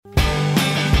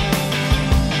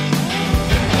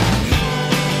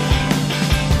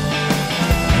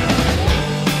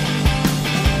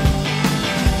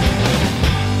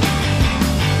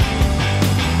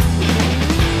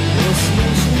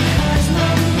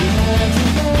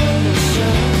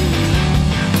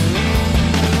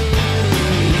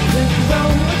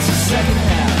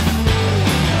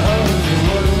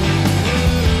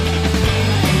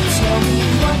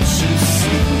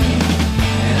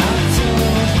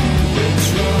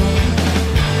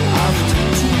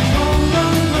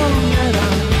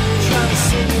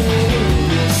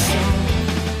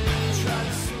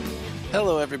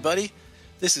everybody.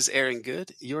 This is Aaron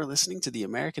Good. You're listening to the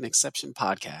American Exception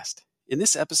Podcast. In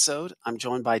this episode, I'm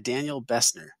joined by Daniel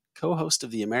Bessner, co-host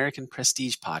of the American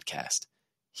Prestige Podcast.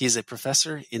 He is a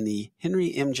professor in the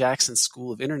Henry M. Jackson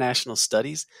School of International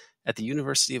Studies at the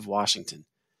University of Washington.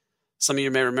 Some of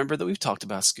you may remember that we've talked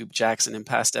about Scoop Jackson in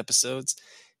past episodes.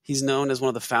 He's known as one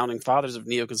of the founding fathers of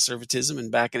neoconservatism, and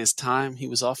back in his time, he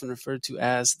was often referred to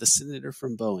as the senator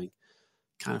from Boeing.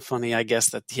 Kind of funny, I guess,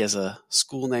 that he has a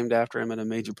school named after him at a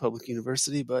major public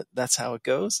university, but that's how it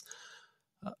goes.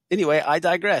 Anyway, I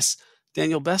digress.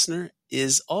 Daniel Bessner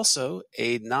is also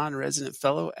a non-resident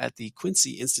fellow at the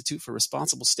Quincy Institute for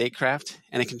Responsible Statecraft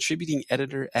and a contributing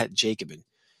editor at Jacobin.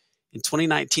 In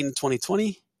 2019 and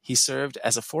 2020, he served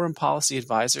as a foreign policy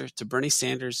advisor to Bernie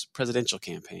Sanders' presidential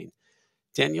campaign.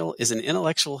 Daniel is an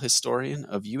intellectual historian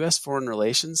of U.S. foreign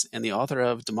relations and the author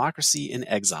of Democracy in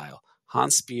Exile,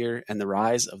 Hans Speer and the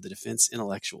Rise of the Defense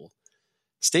Intellectual.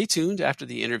 Stay tuned after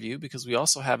the interview because we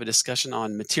also have a discussion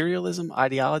on materialism,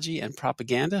 ideology, and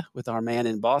propaganda with our man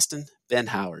in Boston, Ben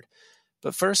Howard.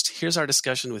 But first, here's our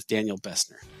discussion with Daniel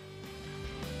Bessner.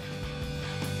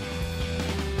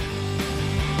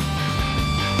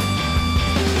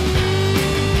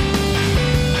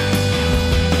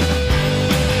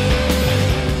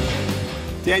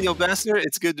 Daniel Bessner,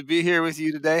 it's good to be here with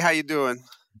you today. How you doing?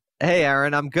 Hey,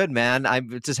 Aaron, I'm good, man.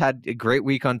 I've just had a great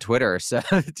week on Twitter, so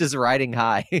just riding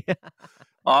high.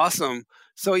 Awesome.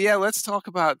 So, yeah, let's talk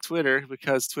about Twitter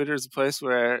because Twitter is a place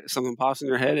where something pops in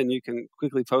your head and you can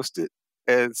quickly post it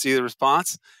and see the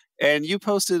response. And you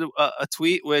posted a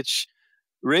tweet which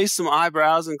raised some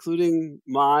eyebrows, including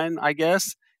mine, I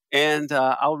guess. And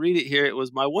I'll read it here. It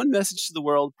was, "My one message to the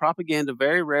world, propaganda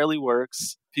very rarely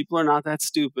works. People are not that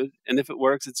stupid. And if it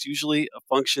works, it's usually a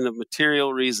function of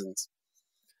material reasons."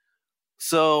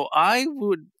 So I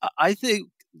think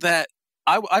that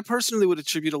I personally would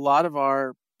attribute a lot of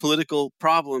our political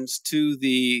problems to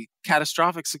the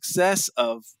catastrophic success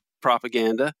of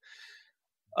propaganda.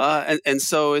 And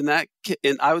so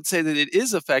I would say that it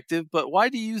is effective, but why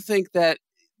do you think that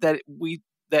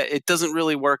it doesn't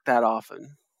really work that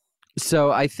often?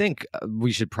 So I think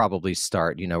we should probably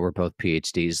start, we're both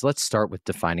PhDs. Let's start with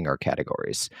defining our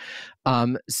categories.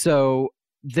 So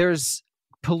there's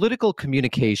political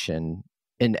communication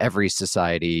in every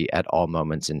society at all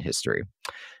moments in history.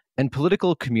 And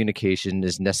political communication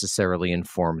is necessarily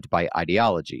informed by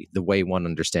ideology, the way one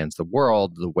understands the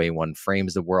world, the way one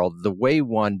frames the world, the way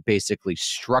one basically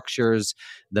structures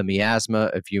the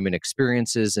miasma of human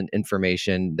experiences and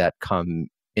information that come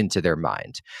into their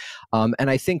mind. And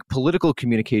I think political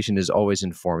communication is always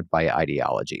informed by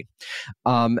ideology.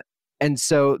 And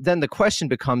so then the question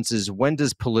becomes is when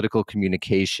does political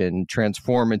communication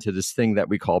transform into this thing that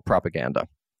we call propaganda?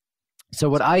 So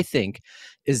what I think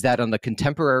is that on the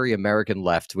contemporary American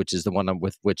left, which is the one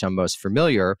with which I'm most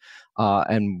familiar,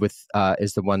 and with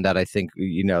is the one that I think,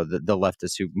 the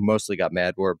leftists who mostly got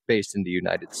mad were based in the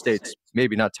United States.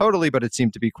 Maybe not totally, but it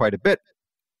seemed to be quite a bit.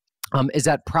 Is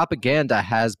that propaganda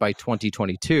has, by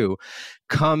 2022,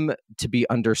 come to be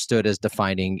understood as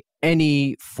defining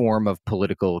any form of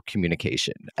political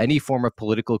communication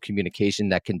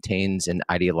that contains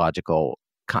ideological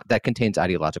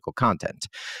content,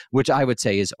 which I would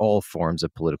say is all forms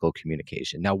of political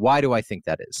communication. Now, why do I think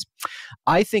that is?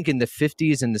 I think in the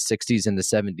 50s and the 60s and the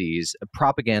 70s,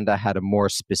 propaganda had a more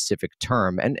specific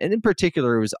term, and in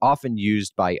particular, it was often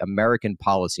used by American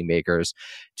policymakers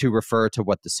to refer to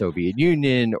what the Soviet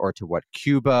Union or to what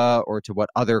Cuba or to what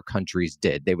other countries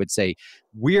did. They would say,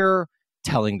 we're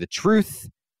telling the truth,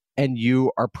 and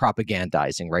you are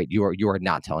propagandizing, right? You are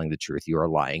not telling the truth. You are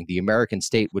lying. The American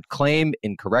state would claim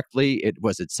incorrectly, it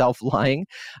was itself lying,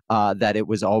 that it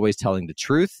was always telling the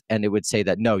truth. And it would say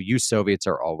that, no, you Soviets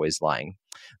are always lying.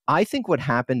 I think what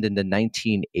happened in the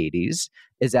 1980s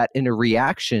is that in a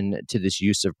reaction to this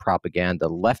use of propaganda,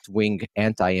 left-wing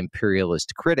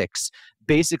anti-imperialist critics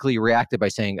basically reacted by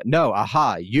saying, no,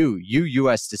 you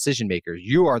U.S. decision makers,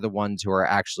 you are the ones who are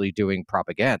actually doing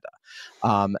propaganda.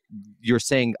 You're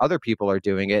saying other people are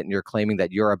doing it, and you're claiming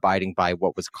that you're abiding by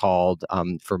what was called,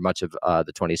 for much of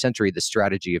the 20th century, the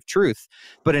strategy of truth.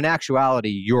 But in actuality,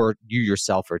 you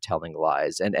yourself are telling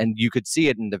lies. And you could see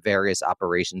it in the various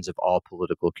operations of all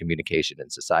political communication in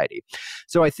society.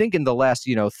 So I think in the last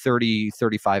 30,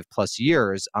 35 plus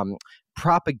years,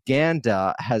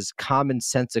 propaganda has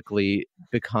commonsensically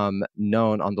become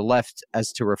known on the left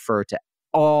as to refer to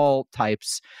all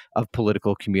types of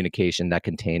political communication that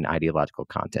contain ideological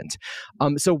content.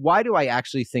 So why do I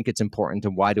actually think it's important,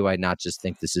 and why do I not just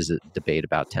think this is a debate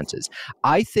about tenses?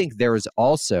 I think there is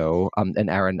also, and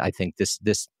Aaron, I think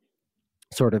this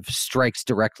sort of strikes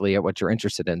directly at what you're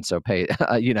interested in. So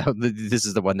this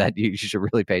is the one that you should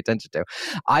really pay attention to.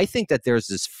 I think that there's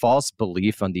this false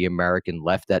belief on the American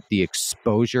left that the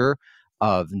exposure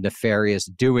of nefarious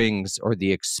doings or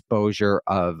the exposure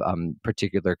of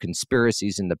particular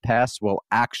conspiracies in the past will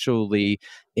actually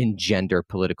engender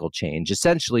political change.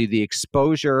 Essentially, the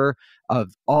exposure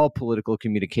of all political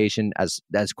communication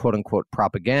as quote unquote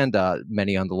propaganda,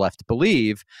 many on the left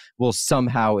believe, will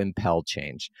somehow impel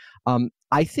change.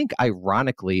 I think,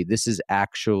 ironically, this is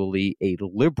actually a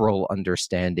liberal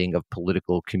understanding of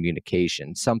political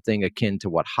communication, something akin to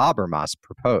what Habermas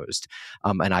proposed.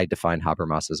 And I define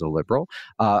Habermas as a liberal,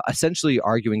 essentially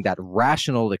arguing that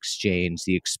rational exchange,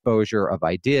 the exposure of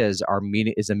ideas,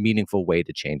 is a meaningful way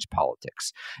to change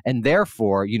politics. And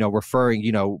therefore, getting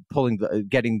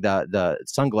the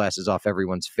sunglasses off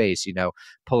everyone's face,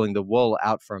 pulling the wool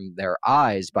out from their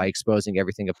eyes by exposing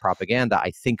everything of propaganda,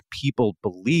 I think people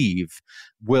believe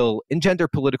will engender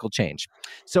political change.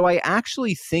 So I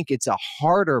actually think it's a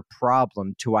harder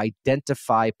problem to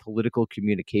identify political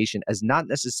communication as not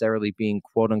necessarily being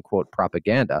quote unquote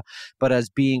propaganda, but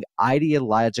as being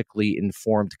ideologically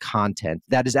informed content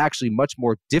that is actually much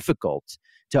more difficult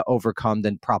to overcome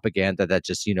than propaganda that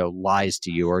just, lies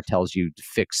to you or tells you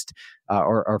fixed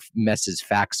or messes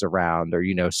facts around or,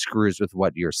 screws with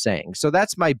what you're saying. So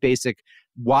that's my basic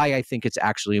why I think it's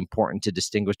actually important to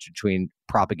distinguish between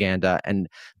propaganda and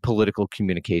political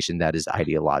communication that is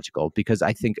ideological, because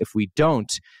I think if we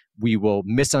don't, we will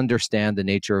misunderstand the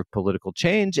nature of political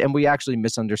change, and we actually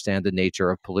misunderstand the nature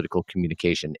of political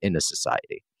communication in a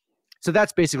society. So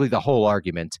that's basically the whole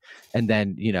argument. And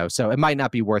then, so it might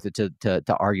not be worth it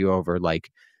to argue over like,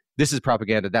 this is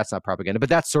propaganda, that's not propaganda, but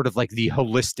that's sort of like the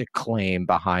holistic claim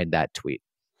behind that tweet.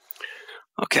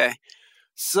 Okay.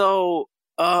 So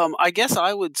I guess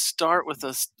I would start with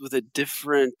a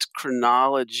different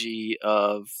chronology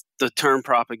of the term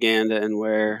propaganda and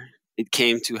where it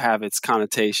came to have its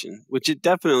connotation, which it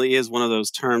definitely is one of those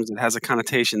terms that has a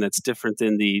connotation that's different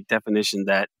than the definition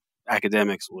that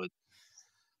academics would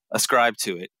ascribe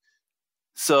to it.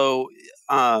 So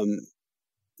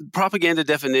propaganda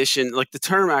definition, like the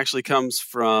term actually comes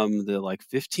from the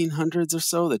 1500s or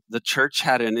so, that the church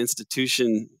had an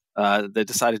institution that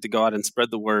decided to go out and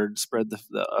spread the word, spread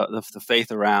the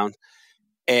faith around,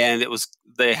 and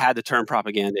they had the term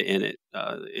propaganda in it,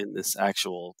 in this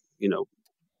actual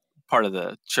part of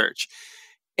the church.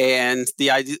 And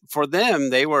the idea for them,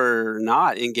 they were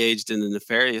not engaged in a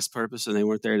nefarious purpose, and they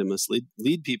weren't there to mislead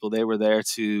people. They were there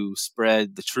to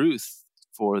spread the truth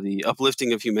for the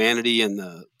uplifting of humanity and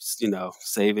the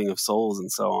saving of souls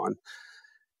and so on.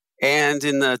 And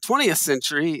in the 20th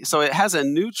century, so it has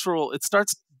it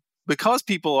starts because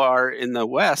people are in the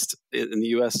West, in the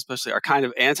U.S. especially, are kind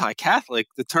of anti-Catholic.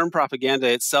 The term propaganda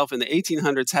itself in the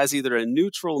 1800s has either a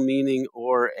neutral meaning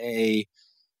or a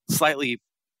slightly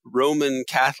Roman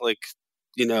Catholic,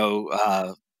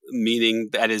 meaning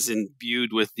that is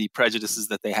imbued with the prejudices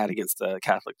that they had against the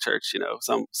Catholic Church.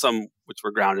 Some which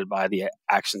were grounded by the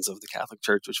actions of the Catholic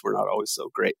Church, which were not always so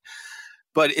great.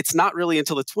 But it's not really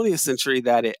until the 20th century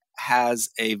that it has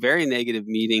a very negative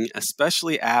meaning,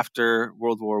 especially after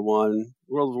World War I,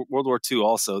 World War II.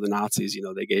 Also, the Nazis,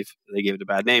 they gave it a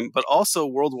bad name, but also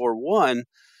World War I.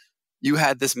 You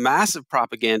had this massive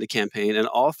propaganda campaign, and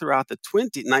all throughout the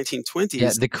 1920s.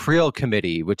 Yeah, the Creel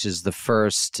Committee, which is the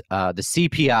first, the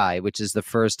CPI, which is the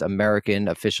first American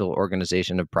official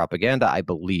organization of propaganda, I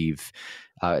believe.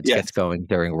 It gets going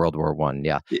during World War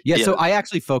I. Yeah. So I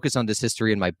actually focus on this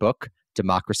history in my book,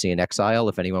 Democracy in Exile,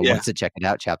 if anyone wants to check it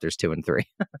out, chapters 2 and 3.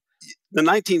 The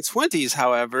 1920s,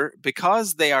 however,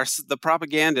 because the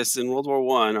propagandists in World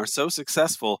War I are so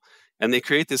successful, and they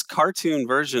create this cartoon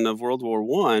version of World War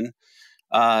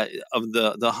I, of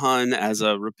the Hun as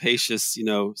a rapacious,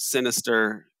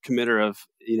 sinister committer of,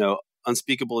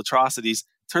 unspeakable atrocities,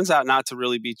 turns out not to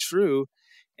really be true.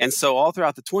 And so all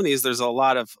throughout the 20s, there's a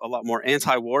lot more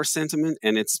anti-war sentiment,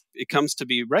 and it comes to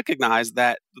be recognized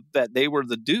that they were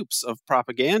the dupes of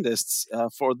propagandists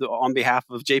on behalf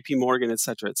of J.P. Morgan, et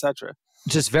cetera, et cetera.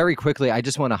 Just very quickly, I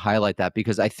just want to highlight that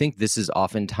because I think this is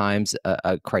oftentimes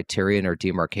a criterion or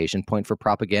demarcation point for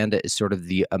propaganda is sort of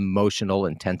the emotional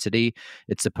intensity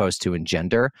it's supposed to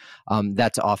engender.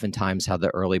 That's oftentimes how the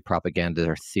early propaganda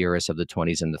or theorists of the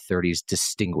 20s and the 30s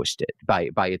distinguished it by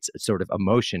its sort of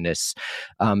emotionness,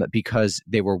 because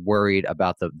they were worried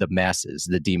about the masses,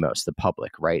 the demos, the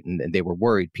public, right? And they were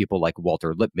worried. People like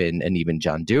Walter Lippmann and even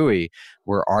John Dewey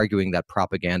were arguing that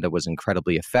propaganda was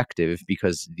incredibly effective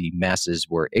because the masses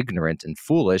were ignorant and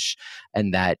foolish,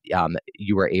 and that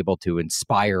you were able to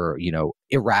inspire,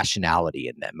 irrationality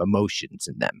in them, emotions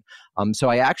in them. So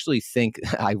I actually think,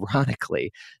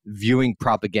 ironically, viewing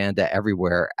propaganda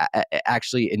everywhere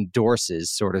actually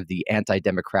endorses sort of the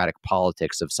anti-democratic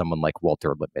politics of someone like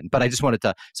Walter Lippmann. But I just wanted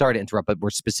to, sorry to interrupt, but we're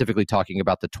specifically talking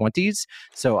about the 20s.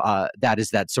 So that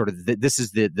is that sort of, this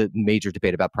is the major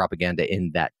debate about propaganda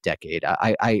in that decade.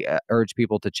 I urge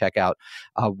people to check out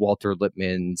Walter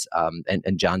Lippmann's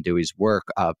and John Dewey's work,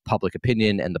 Public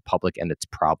Opinion and the Public and Its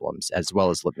Problems, as well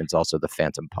as Lippmann's also The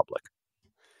Phantom Public.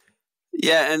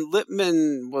 Yeah, and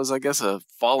Lippmann was, I guess, a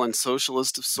fallen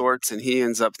socialist of sorts, and he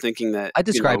ends up thinking that I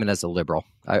describe him as a liberal.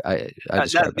 I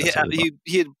describe him as a liberal.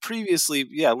 He had previously,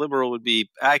 liberal would be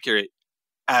accurate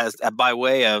as by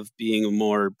way of being a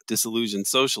more disillusioned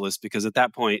socialist, because at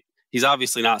that point he's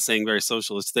obviously not saying very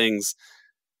socialist things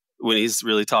when he's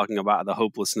really talking about the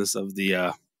hopelessness of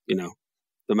the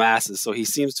masses. So he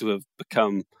seems to have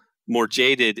become more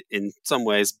jaded in some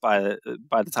ways by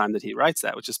the time that he writes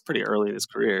that, which is pretty early in his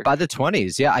career. By the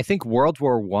 20s, yeah. I think World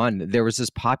War I, there was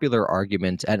this popular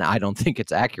argument, and I don't think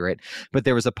it's accurate, but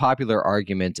there was a popular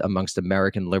argument amongst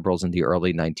American liberals in the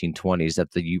early 1920s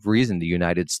that the reason the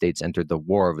United States entered the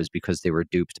war was because they were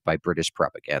duped by British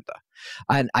propaganda.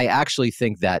 And I actually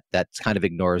think that kind of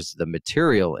ignores the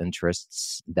material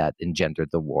interests that engendered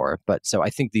the war. But so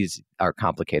I think these are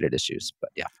complicated issues,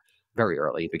 but yeah. Very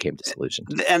early it became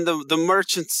disillusioned. And the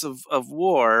merchants of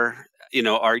war,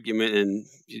 argument, and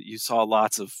you saw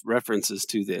lots of references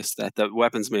to this, that the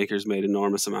weapons makers made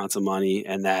enormous amounts of money,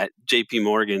 and that J.P.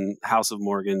 Morgan, House of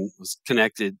Morgan, was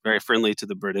connected, very friendly to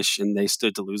the British, and they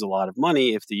stood to lose a lot of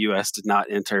money if the U.S. did not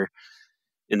enter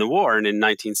in the war. And in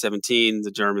 1917,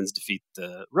 the Germans defeat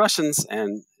the Russians,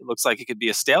 and it looks like it could be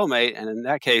a stalemate. And in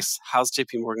that case, how's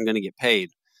J.P. Morgan going to get paid?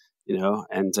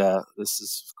 And this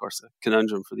is, of course, a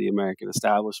conundrum for the American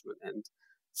establishment. And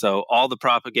so all the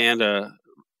propaganda,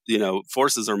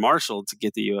 forces are marshaled to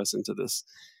get the U.S. into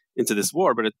this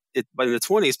war. But in the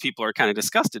 20s, people are kind of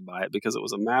disgusted by it because it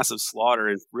was a massive slaughter,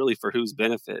 and really for whose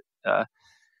benefit.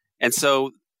 And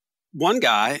so one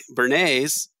guy,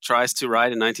 Bernays, tries to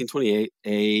write in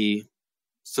 1928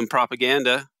 some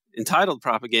propaganda, entitled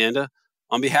Propaganda,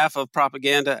 on behalf of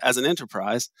propaganda as an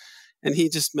enterprise. And he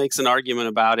just makes an argument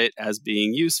about it as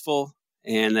being useful,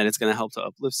 and that it's going to help to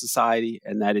uplift society,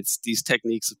 and that it's these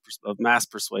techniques of mass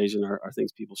persuasion are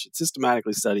things people should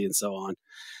systematically study, and so on.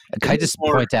 Can I just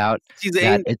point out he's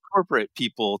aimed at corporate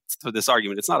people for this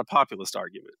argument. It's not a populist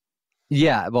argument.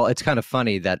 Yeah, well, it's kind of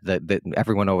funny that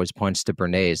everyone always points to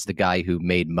Bernays, the guy who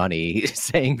made money,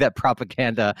 saying that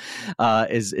propaganda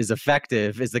is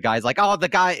effective. Is the guy's like, oh, the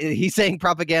guy, he's saying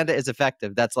propaganda is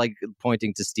effective. That's like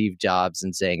pointing to Steve Jobs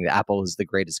and saying Apple is the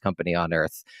greatest company on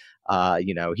earth.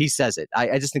 He says it.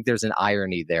 I just think there's an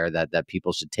irony there that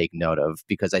people should take note of,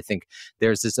 because I think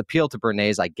there's this appeal to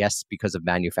Bernays, I guess, because of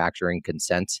manufacturing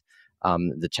consent.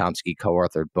 The Chomsky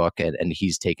co-authored book, and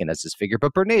he's taken as his figure.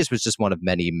 But Bernays was just one of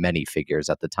many, many figures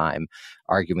at the time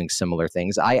arguing similar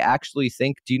things. I actually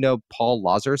think, do you know Paul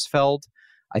Lazarsfeld?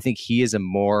 I think he is a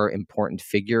more important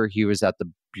figure. He was at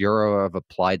the Bureau of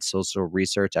Applied Social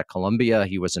Research at Columbia.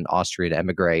 He was an Austrian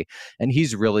emigre, and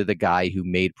he's really the guy who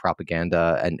made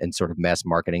propaganda and sort of mass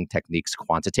marketing techniques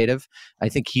quantitative. I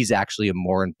think he's actually a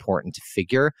more important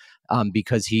figure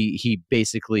because he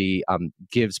basically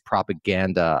gives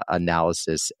propaganda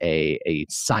analysis a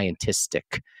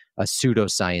scientistic, a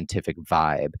pseudoscientific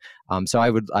vibe. So I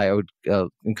would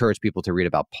encourage people to read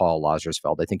about Paul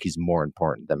Lazarsfeld. I think he's more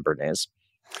important than Bernays.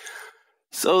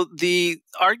 So the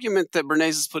argument that Bernays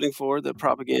is putting forward, that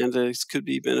propaganda could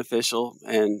be beneficial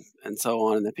and so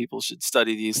on, and that people should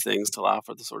study these things to allow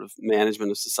for the sort of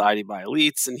management of society by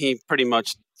elites, and he pretty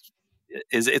much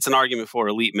it's an argument for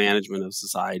elite management of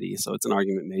society. So it's an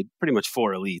argument made pretty much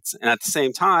for elites. And at the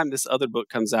same time, this other book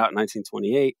comes out in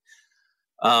 1928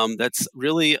 that's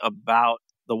really about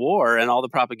the war and all the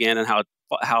propaganda and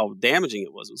how damaging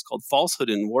it was. It was called Falsehood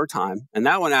in Wartime. And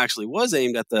that one actually was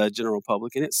aimed at the general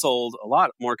public, and it sold a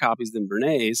lot more copies than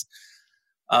Bernays,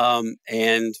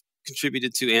 and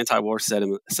contributed to anti-war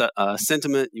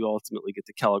sentiment. You ultimately get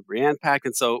the Kellogg-Briand Pact.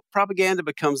 And so propaganda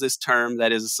becomes this term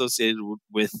that is associated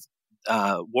with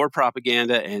war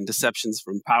propaganda and deceptions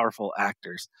from powerful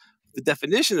actors. The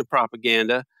definition of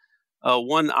propaganda,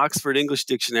 one Oxford English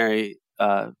Dictionary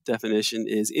definition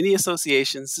is any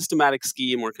association, systematic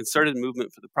scheme, or concerted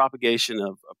movement for the propagation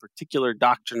of a particular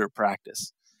doctrine or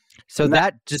practice. So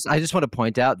I just want to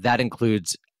point out that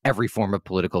includes every form of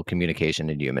political communication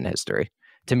in human history.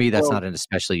 To me, that's not an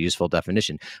especially useful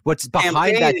definition. What's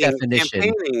behind that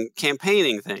definition?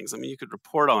 Campaigning things. I mean, you could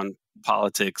report on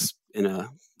politics in a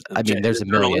there's a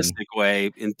million journalistic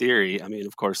way in theory. I mean,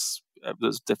 of course,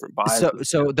 those different biases.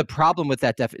 So the problem with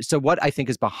that so what I think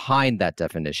is behind that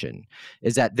definition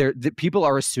is that the people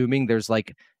are assuming there's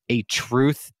like a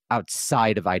truth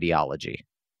outside of ideology,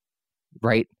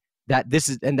 right? That's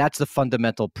the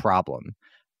fundamental problem.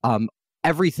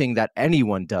 Everything that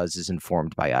anyone does is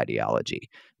informed by ideology.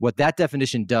 What that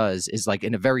definition does is, like,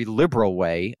 in a very liberal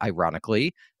way,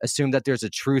 ironically, assume that there's a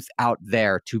truth out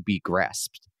there to be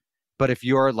grasped. But if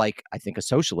you're, like, I think, a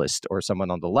socialist or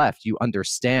someone on the left, you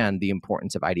understand the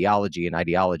importance of ideology and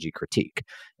ideology critique.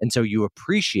 And so you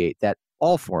appreciate that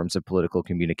all forms of political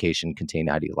communication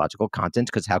contain ideological content,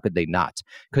 because how could they not?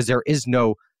 Because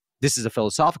this is a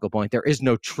philosophical point, there is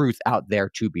no truth out there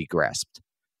to be grasped.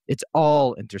 It's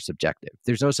all intersubjective.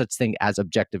 There's no such thing as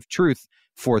objective truth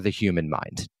for the human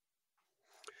mind.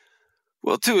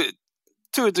 Well, to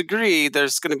a degree,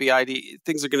 there's going to be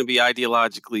things are going to be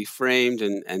ideologically framed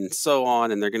and so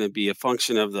on, and they're going to be a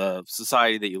function of the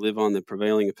society that you live on, the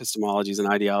prevailing epistemologies and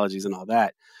ideologies and all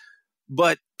that.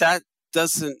 But that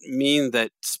doesn't mean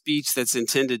that speech that's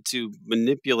intended to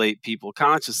manipulate people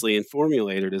consciously and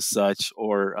formulate it as such,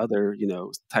 or other,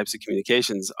 types of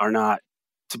communications, are not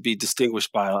to be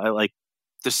distinguished by, like,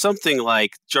 there's something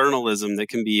like journalism that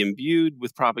can be imbued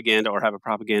with propaganda or have a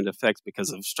propaganda effect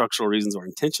because of structural reasons or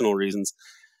intentional reasons.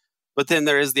 But then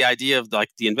there is the idea of, like,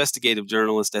 the investigative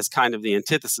journalist as kind of the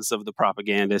antithesis of the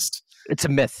propagandist. It's a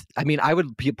myth. I mean, I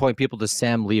would point people to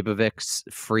Sam Leibovich's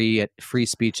Free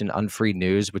Speech and Unfree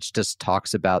News, which just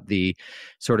talks about the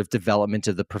sort of development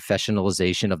of the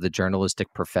professionalization of the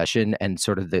journalistic profession and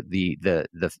sort of the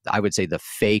I would say the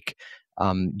fake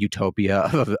utopia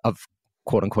of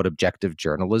quote unquote objective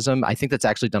journalism. I think that's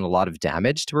actually done a lot of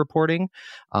damage to reporting.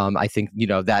 I think,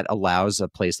 that allows a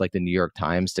place like the New York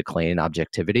Times to claim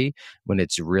objectivity when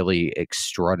it's really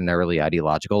extraordinarily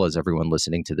ideological, as everyone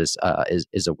listening to this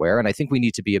is aware. And I think we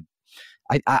need to be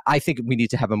I think we need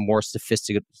to have a more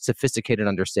sophisticated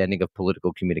understanding of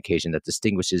political communication that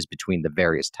distinguishes between the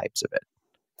various types of it.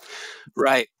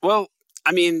 Right. Well,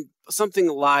 I mean, something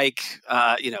like,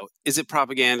 is it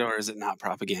propaganda or is it not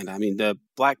propaganda? I mean, didn't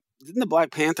the Black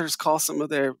Panthers call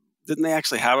didn't they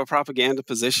actually have a propaganda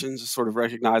position, just sort of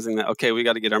recognizing that, okay, we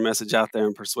got to get our message out there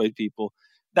and persuade people?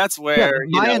 That's where,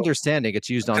 my understanding, it's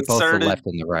used on both the left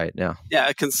and the right. Yeah. Yeah.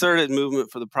 A concerted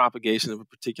movement for the propagation of a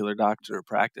particular doctrine or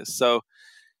practice. So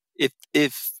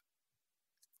if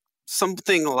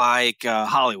something like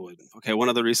Hollywood. Okay, one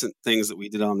of the recent things that we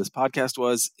did on this podcast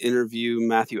was interview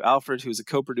Matthew Alford, who's a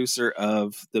co-producer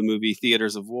of the movie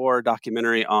Theaters of War,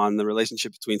 documentary on the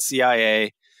relationship between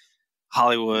CIA,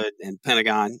 Hollywood, and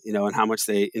Pentagon, and how much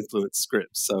they influence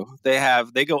scripts. So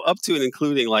they go up to and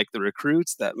including, like, The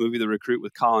Recruits, that movie The Recruit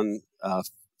with Colin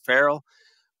Farrell.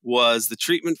 Was the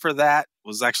treatment for that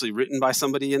was actually written by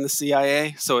somebody in the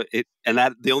CIA. So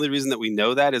the only reason that we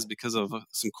know that is because of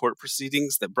some court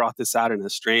proceedings that brought this out in a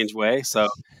strange way. So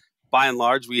by and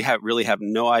large, we really have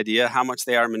no idea how much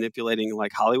they are manipulating,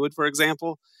 like Hollywood, for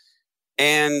example.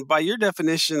 And by your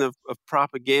definition of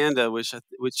propaganda,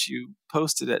 which you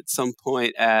posted at some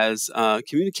point as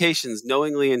communications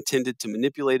knowingly intended to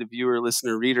manipulate a viewer,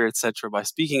 listener, reader, etc., by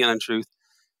speaking an untruth,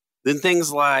 then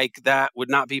things like that would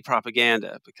not be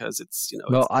propaganda because it's,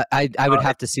 Well, I would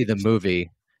have to see the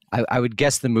movie. I would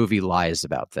guess the movie lies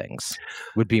about things,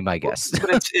 would be my guess.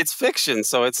 But it's fiction,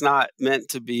 so it's not meant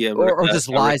to be or just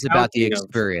lies about the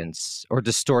experience, or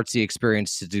distorts the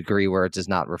experience to a degree where it does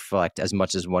not reflect as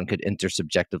much as one could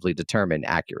intersubjectively determine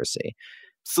accuracy.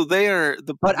 So they are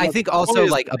but I think also,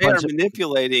 like, they are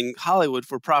manipulating Hollywood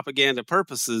for propaganda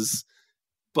purposes,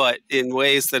 but in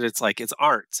ways that it's like it's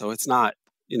art, so it's not.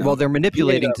 Well, they're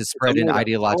manipulating to spread an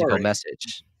ideological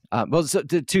message. So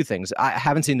two things. I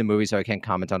haven't seen the movie, so I can't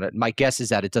comment on it. My guess is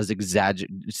that it does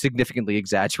significantly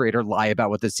exaggerate or lie about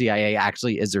what the CIA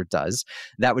actually is or does.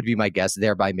 That would be my guess,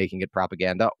 thereby making it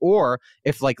propaganda. Or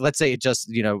if, like, let's say it just,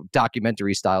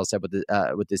 documentary style said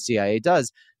what the CIA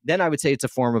does, then I would say it's a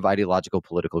form of ideological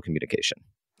political communication,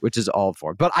 which is all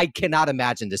form. But I cannot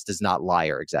imagine this does not lie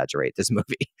or exaggerate this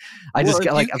movie. I'm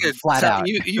flat out.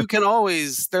 You can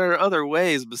always, there are other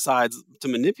ways to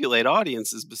manipulate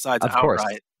audiences besides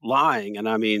outright lying. And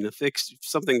I mean,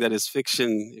 something that is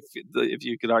fiction, if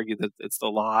you could argue that it's the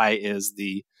lie is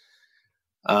is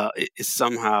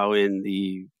somehow in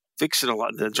the fictional,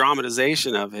 the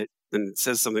dramatization of it, and it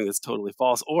says something that's totally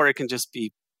false, or it can just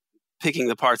be picking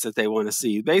the parts that they want to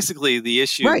see. Basically, the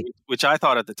issue, which I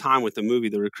thought at the time with the movie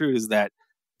The Recruit, is that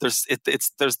there's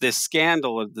this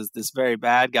scandal of this very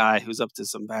bad guy who's up to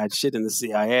some bad shit in the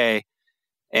CIA,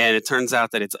 and it turns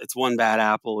out that it's one bad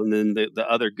apple, and then the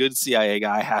other good CIA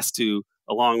guy has to,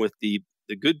 along with the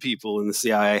the good people in the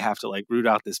CIA have to like root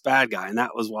out this bad guy. And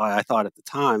that was why I thought at the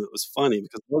time it was funny,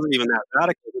 because it wasn't even that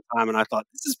radical at the time. And I thought,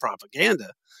 this is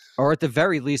propaganda. Or at the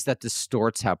very least, that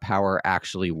distorts how power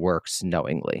actually works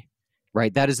knowingly.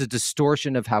 Right. That is a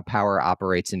distortion of how power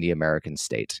operates in the American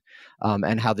state,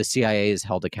 and how the CIA is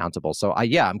held accountable. So,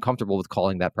 I'm comfortable with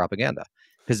calling that propaganda,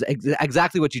 because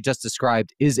exactly what you just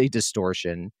described is a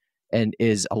distortion and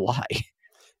is a lie.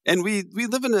 And we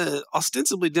live in an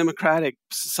ostensibly democratic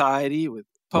society with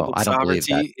public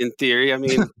sovereignty in theory. I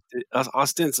mean,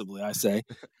 ostensibly, I say.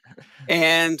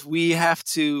 And we have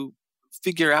to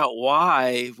figure out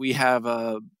why we have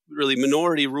a really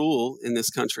minority rule in this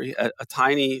country, a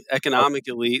tiny economic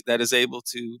elite that is able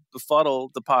to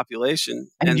befuddle the population.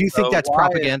 And you think that's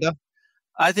propaganda?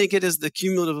 I think it is the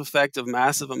cumulative effect of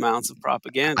massive amounts of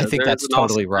propaganda. I think that's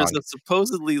totally wrong. There's a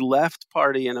supposedly left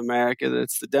party in America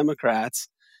that's the Democrats.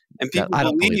 And people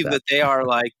believe that they are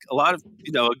like a lot of,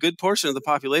 a good portion of the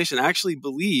population actually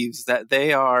believes that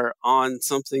they are on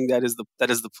something that is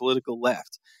the political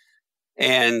left.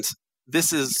 And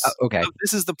this is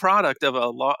This is the product of a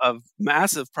lot of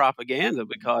massive propaganda,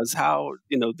 because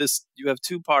you have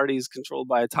two parties controlled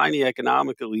by a tiny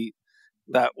economic elite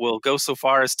that will go so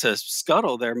far as to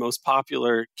scuttle their most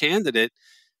popular candidate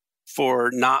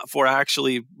for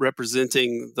actually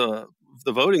representing the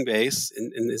voting base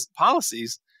in his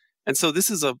policies. And so this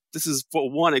is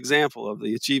for one example of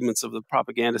the achievements of the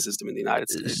propaganda system in the United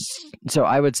States. So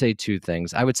I would say two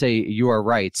things. I would say you are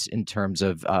right in terms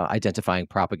of identifying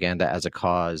propaganda as a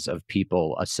cause of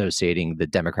people associating the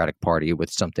Democratic Party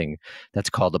with something that's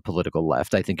called the political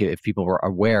left. I think if people were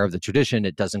aware of the tradition,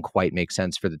 it doesn't quite make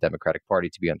sense for the Democratic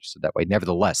Party to be understood that way.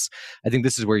 Nevertheless, I think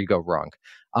this is where you go wrong.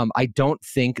 I don't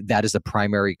think that is the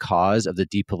primary cause of the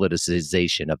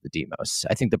depoliticization of the demos.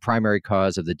 I think the primary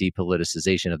cause of the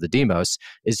depoliticization of the demos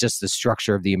is just the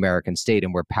structure of the American state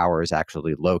and where power is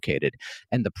actually located.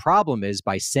 And the problem is,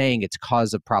 by saying it's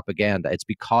cause of propaganda, it's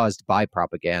caused by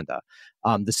propaganda.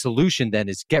 The solution then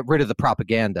is get rid of the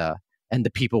propaganda and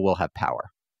the people will have power.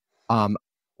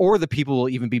 Or the people will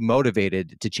even be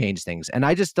motivated to change things. And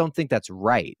I just don't think that's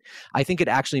right. I think it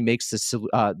actually makes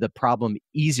the problem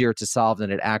easier to solve than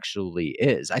it actually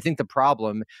is. I think the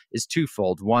problem is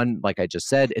twofold. One, like I just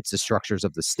said, it's the structures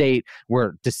of the state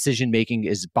where decision-making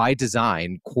is by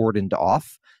design cordoned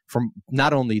off from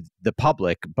not only the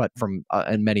public, but from,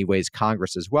 in many ways,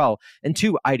 Congress as well. And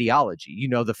two, ideology,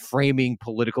 the framing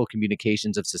political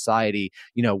communications of society,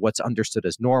 what's understood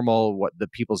as normal, what the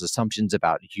people's assumptions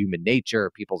about human nature,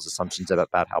 people's assumptions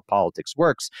about how politics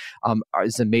works,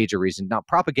 is a major reason. Now,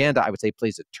 propaganda, I would say,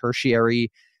 plays a tertiary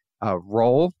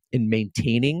role in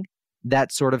maintaining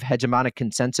that sort of hegemonic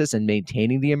consensus and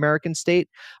maintaining the American state.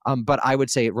 But I would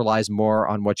say it relies more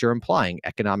on what you're implying: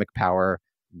 economic power,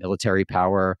 military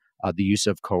power, the use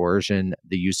of coercion,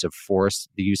 the use of force,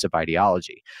 the use of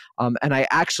ideology. And I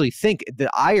actually think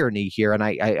the irony here, and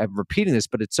I'm repeating this,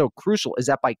 but it's so crucial, is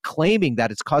that by claiming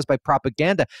that it's caused by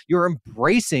propaganda, you're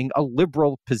embracing a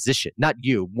liberal position. Not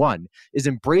you, one, is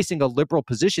embracing a liberal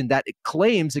position that it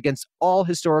claims against all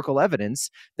historical evidence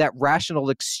that rational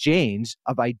exchange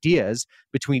of ideas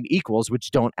between equals,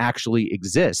 which don't actually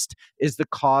exist, is the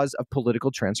cause of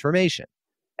political transformation.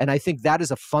 And I think that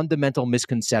is a fundamental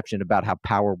misconception about how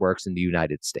power works in the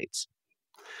United States.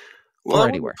 Well, I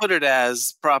wouldn't put it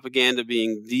as propaganda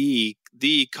being the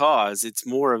cause. It's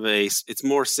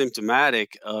more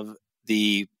symptomatic of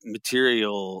the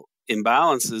material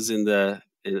imbalances in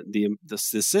the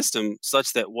system,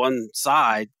 such that one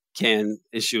side can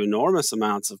issue enormous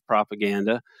amounts of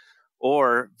propaganda,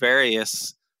 or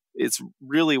various. It's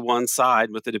really one side,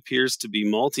 but it appears to be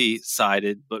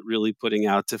multi-sided, but really putting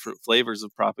out different flavors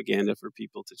of propaganda for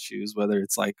people to choose, whether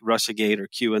it's like Russiagate or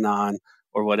QAnon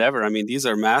or whatever. I mean, these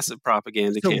are massive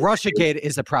propaganda campaigns. Russiagate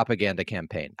is a propaganda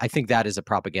campaign. I think that is a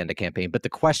propaganda campaign. But the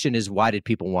question is, why did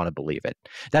people want to believe it?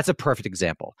 That's a perfect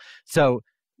example. So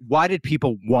why did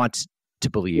people want to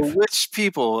believe? Well, which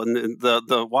people? And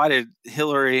why did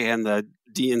Hillary and the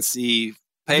DNC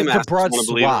paymasters want to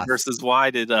believe it versus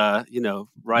why did the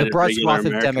broad swath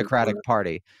of Democratic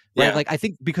Party, right? Yeah. Like, I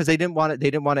think because they didn't want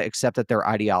to accept that their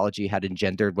ideology had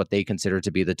engendered what they considered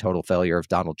to be the total failure of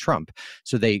Donald Trump.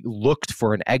 So they looked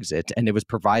for an exit, and it was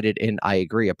provided in, I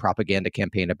agree, a propaganda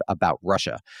campaign about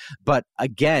Russia. But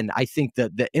again, I think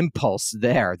that the impulse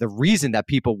there, the reason that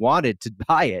people wanted to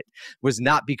buy it, was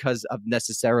not because of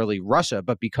necessarily Russia,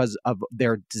 but because of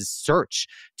their search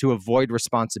to avoid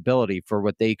responsibility for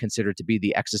what they considered to be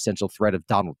the existential threat of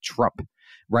Donald Trump,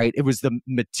 right? It was the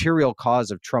material cause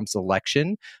of Trump's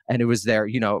election. And it was their,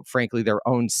 frankly, their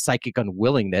own psychic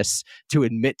unwillingness to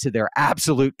admit to their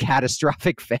absolute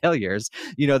catastrophic failures,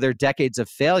 their decades of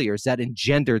failures that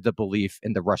engendered the belief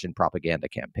in the Russian propaganda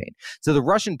campaign. So the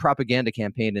Russian propaganda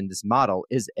campaign in this model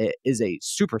is a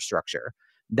superstructure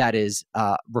that is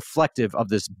reflective of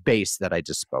this base that I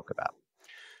just spoke about.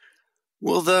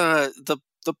 Well, the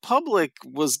public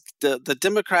was the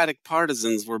Democratic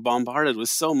partisans were bombarded with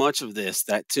so much of this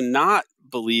that to not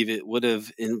believe it would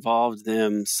have involved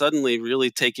them suddenly really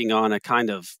taking on a kind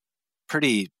of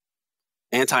pretty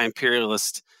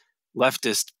anti-imperialist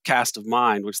leftist cast of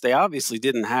mind, which they obviously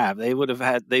didn't have.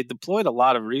 They deployed a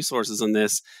lot of resources on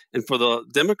this, and for the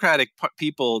Democratic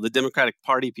people, the Democratic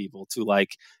Party people to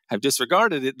have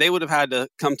disregarded it, they would have had to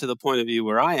come to the point of view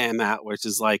where I am at, which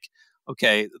is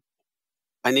okay,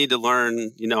 I need to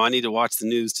learn, I need to watch the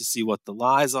news to see what the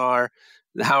lies are.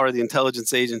 How are the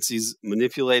intelligence agencies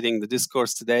manipulating the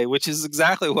discourse today, which is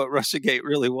exactly what Russiagate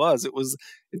really was. It was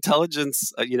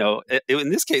intelligence, in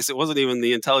this case, it wasn't even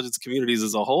the intelligence communities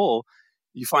as a whole.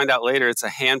 You find out later it's a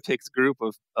handpicked group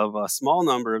of a small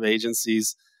number of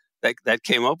agencies that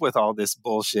came up with all this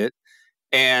bullshit.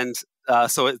 And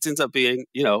so it ends up being,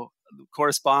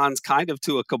 corresponds kind of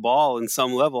to a cabal in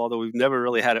some level, although we've never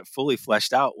really had it fully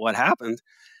fleshed out what happened.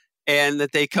 And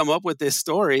that they come up with this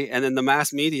story, and then the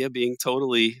mass media, being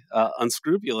totally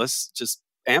unscrupulous, just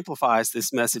amplifies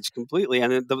this message completely.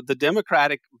 And the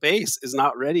Democratic base is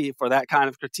not ready for that kind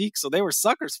of critique, so they were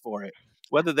suckers for it,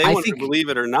 whether they wanted to believe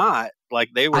it or not.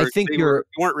 They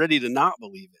weren't ready to not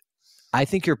believe it. I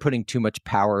think you're putting too much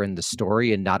power in the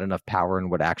story and not enough power in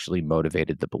what actually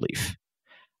motivated the belief.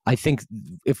 I think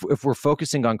if we're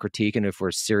focusing on critique and if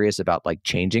we're serious about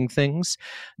changing things,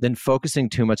 then focusing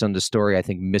too much on the story, I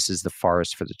think, misses the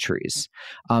forest for the trees,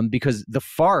 because the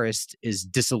forest is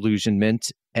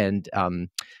disillusionment and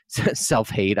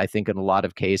self-hate, I think, in a lot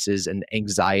of cases, and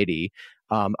anxiety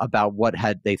about what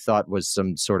they thought was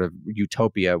some sort of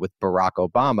utopia with Barack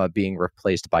Obama being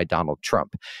replaced by Donald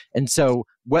Trump. And so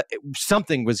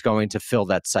something was going to fill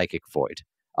that psychic void.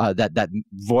 That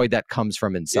void that comes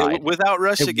from inside. Without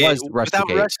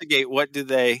Russiagate, what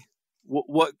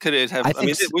could it have?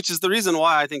 Which is the reason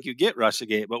why I think you get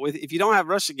Russiagate. But if you don't have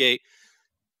Russiagate,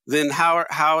 then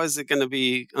how is it going to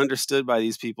be understood by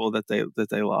these people that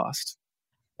they lost?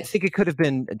 I think it could have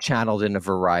been channeled in a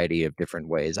variety of different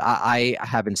ways. I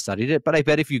haven't studied it, but I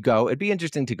bet if you go, it'd be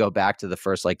interesting to go back to the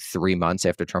first 3 months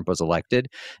after Trump was elected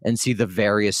and see the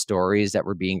various stories that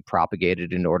were being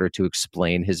propagated in order to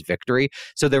explain his victory.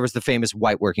 So there was the famous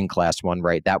white working class one,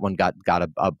 right? That one got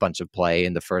a bunch of play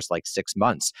in the first 6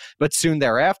 months. But soon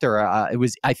thereafter,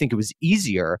 I think it was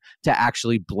easier to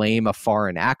actually blame a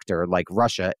foreign actor like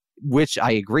Russia, which I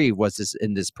agree was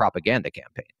in this propaganda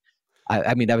campaign.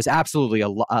 I mean, that was absolutely a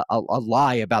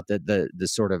lie about the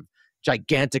sort of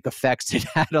gigantic effects it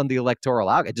had on the electoral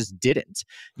outcome. It just didn't,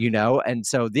 And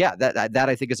so, yeah, that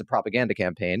I think is a propaganda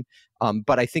campaign.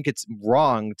 But I think it's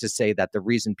wrong to say that the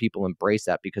reason people embrace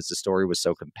that because the story was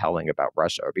so compelling about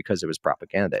Russia or because it was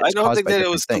propaganda. I don't think that it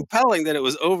was compelling, that it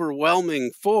was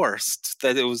overwhelming force,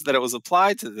 that it was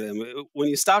applied to them. When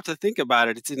you stop to think about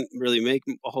it, it didn't really make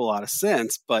a whole lot of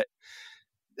sense. But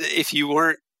if you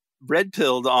weren't red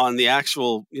pilled on the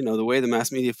actual, the way the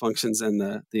mass media functions and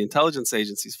the intelligence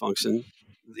agencies function,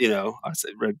 I say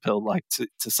red pilled to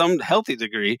some healthy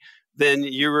degree, then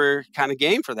you were kind of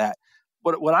game for that.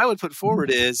 What I would put forward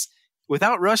is,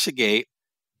 without Russiagate,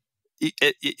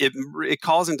 it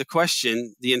calls into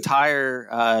question the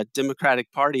entire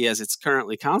Democratic Party as it's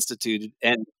currently constituted,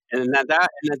 and that's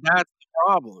the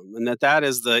problem, and that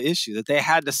is the issue, that they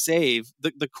had to save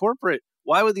the corporate.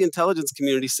 Why would the intelligence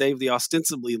community save the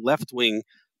ostensibly left-wing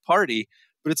party?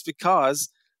 But it's because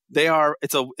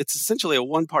it's essentially a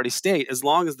one-party state as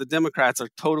long as the Democrats are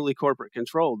totally corporate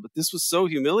controlled. But this was so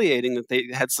humiliating that they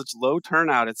had such low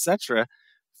turnout, etc.,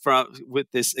 with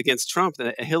this against Trump,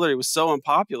 that Hillary was so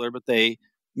unpopular, but they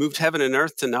moved heaven and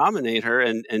earth to nominate her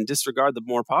and disregard the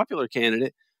more popular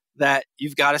candidate, that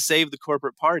you've got to save the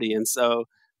corporate party. And so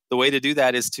the way to do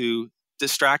that is to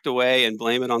distract away and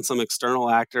blame it on some external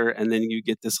actor, and then you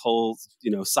get this whole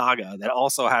saga that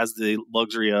also has the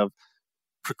luxury of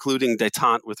precluding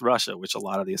détente with Russia, which a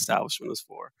lot of the establishment is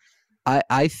for.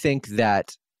 I think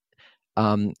that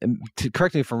to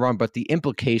correct me if I'm wrong, but the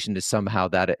implication is somehow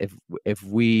that if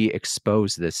we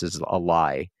expose this as a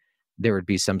lie, there would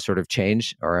be some sort of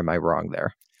change, or am I wrong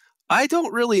there? I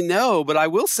don't really know, but I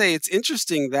will say it's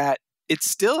interesting that it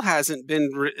still hasn't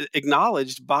been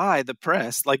acknowledged by the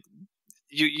press.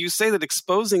 You say that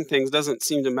exposing things doesn't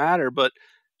seem to matter, but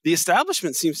the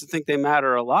establishment seems to think they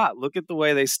matter a lot. Look at the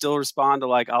way they still respond to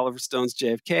like Oliver Stone's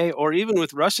JFK, or even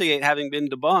with Russiagate having been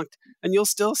debunked, and you'll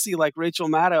still see like Rachel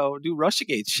Maddow do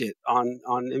Russiagate shit on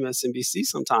MSNBC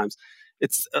sometimes.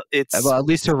 It's well, at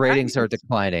least her ratings are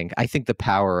declining. I think the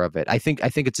power of it. I think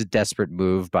it's a desperate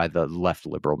move by the left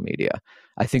liberal media.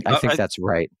 I think that's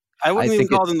right. I wouldn't even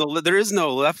call them there is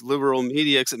no left liberal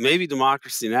media except maybe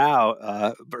Democracy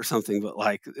Now! Or something, but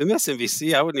like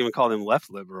MSNBC, I wouldn't even call them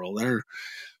left liberal. They're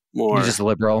more just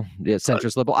liberal,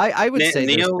 centrist liberal. I would say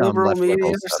neoliberal media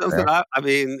or something. I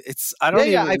mean,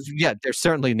 they're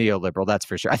certainly neoliberal. That's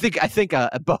for sure. I think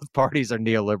both parties are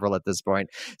neoliberal at this point.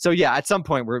 So yeah, at some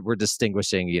point we're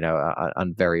distinguishing,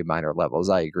 on very minor levels.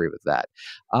 I agree with that.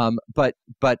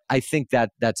 But I think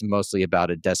that's mostly about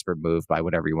a desperate move by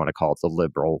whatever you want to call it, the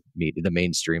liberal media, the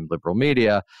mainstream liberal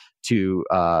media, to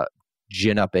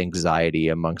gin up anxiety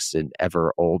amongst an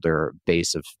ever older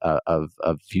base of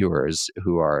viewers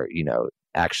who are,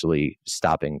 actually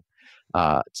stopping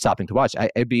to watch.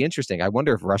 It'd be interesting. I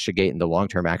wonder if Russiagate in the long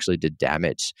term actually did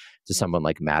damage to someone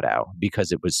like Maddow,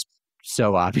 because it was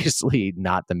so obviously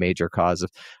not the major cause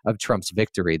of Trump's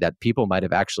victory, that people might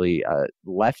have actually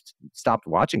stopped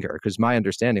watching her. Because my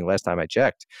understanding, last time I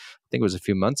checked, I think it was a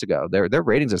few months ago, their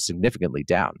ratings are significantly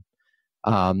down.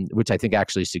 Which I think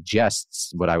actually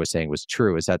suggests what I was saying was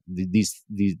true, is that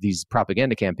these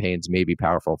propaganda campaigns may be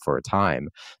powerful for a time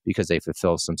because they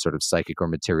fulfill some sort of psychic or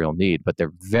material need, but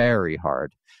they're very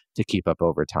hard to keep up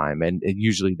over time. And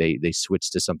usually they switch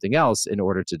to something else in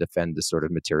order to defend the sort of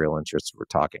material interests we're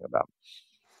talking about.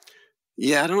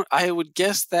 Yeah, I would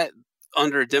guess that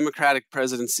under a Democratic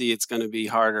presidency, it's going to be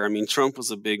harder. I mean, Trump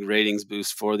was a big ratings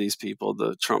boost for these people,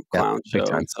 the Trump Clown Show.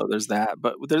 And so there's that.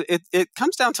 But it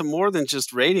comes down to more than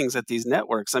just ratings at these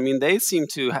networks. I mean, they seem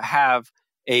to have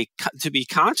to be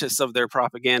conscious of their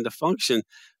propaganda function.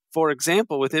 For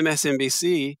example, with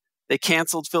MSNBC, they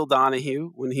canceled Phil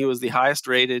Donahue when he was the highest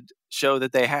rated show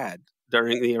that they had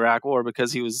during the Iraq War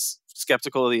because he was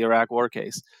skeptical of the Iraq War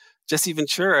case. Jesse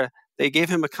Ventura, they gave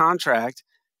him a contract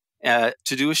to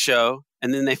do a show,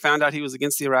 and then they found out he was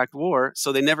against the Iraq War,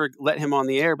 so they never let him on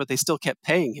the air, but they still kept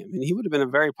paying him, and he would have been a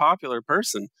very popular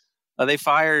person. They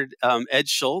fired Ed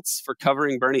Schultz for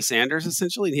covering Bernie Sanders,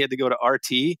 essentially, and he had to go to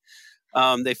RT.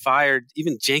 They fired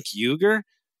even Cenk Uygur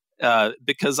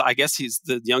because I guess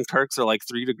the Young Turks are like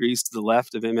 3 degrees to the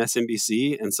left of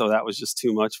MSNBC, and so that was just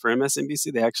too much for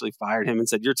MSNBC. They actually fired him and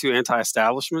said, "You're too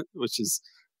anti-establishment," which is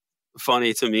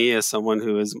funny to me as someone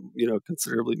who is,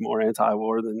 considerably more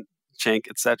anti-war than Cenk,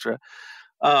 etc.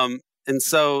 And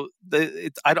so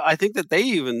I think that they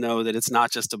even know that it's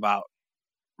not just about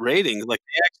ratings. Like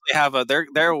they actually have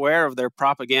they're aware of their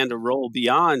propaganda role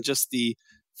beyond just the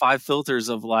 5 filters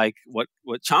of like what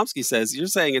Chomsky says. You're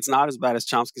saying it's not as bad as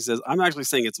Chomsky says. I'm actually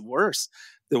saying it's worse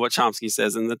than what Chomsky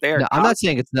says, and that they are. No, I'm not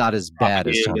saying it's not as bad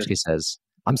as Chomsky says.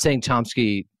 I'm saying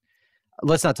Chomsky.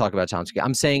 Let's not talk about Chomsky.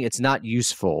 I'm saying it's not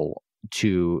useful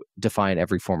to define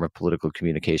every form of political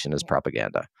communication as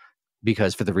propaganda,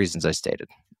 because for the reasons I stated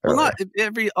earlier. Well,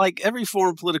 not every form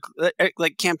of political,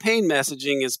 like campaign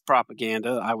messaging is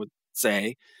propaganda, I would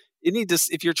say. You need to,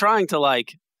 if you're trying to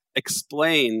like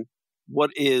explain what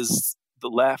is the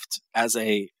left as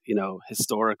a,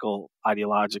 historical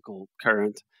ideological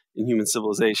current in human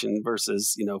civilization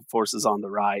versus, forces on the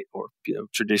right, or,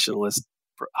 traditionalist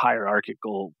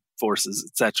hierarchical forces,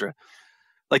 etc.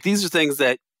 Like these are things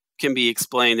that can be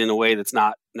explained in a way that's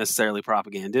not necessarily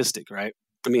propagandistic, right?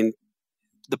 I mean,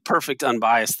 the perfect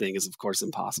unbiased thing is of course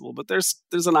impossible, but there's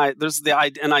an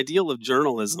ideal of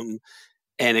journalism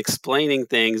and explaining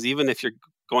things, even if you're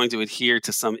going to adhere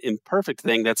to some imperfect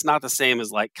thing, that's not the same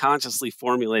as like consciously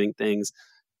formulating things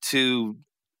to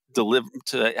deliver,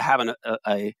 to have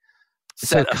a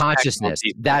set of consciousness.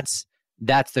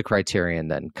 That's the criterion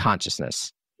then,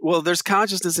 consciousness. Well, there's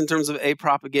consciousness in terms of a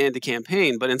propaganda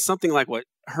campaign, but in something like what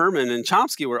Herman and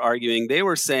Chomsky were arguing, they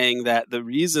were saying that the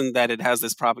reason that it has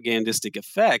this propagandistic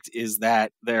effect is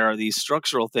that there are these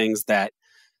structural things that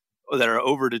are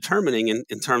over-determining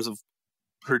in terms of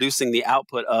producing the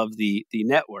output of the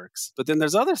networks. But then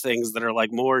there's other things that are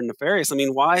like more nefarious. I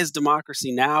mean, why is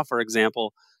Democracy Now!, for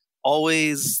example,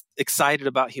 always excited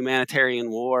about humanitarian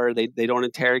war? They don't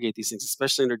interrogate these things,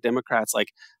 especially under Democrats. Like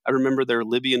I remember their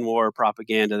Libyan war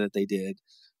propaganda that they did,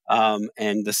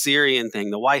 and the Syrian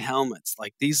thing, the white helmets.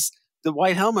 Like the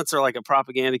white helmets are like a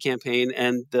propaganda campaign,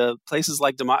 and the places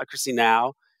like Democracy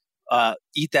Now!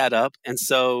 Eat that up. And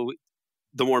so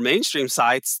the more mainstream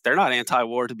sites, they're not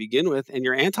anti-war to begin with, and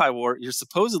you're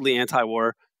supposedly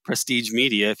anti-war prestige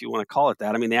media, if you want to call it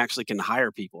that. I mean, they actually can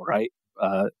hire people, right?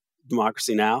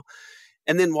 Democracy Now!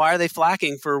 And then why are they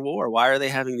flacking for war? Why are they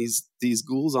having these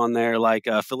ghouls on there like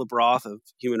Philip Roth of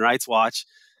Human Rights Watch?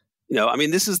 I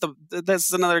mean,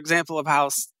 that's another example of how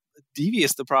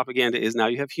devious the propaganda is now.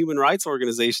 You have human rights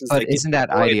organizations But that get isn't that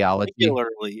deployed ideology?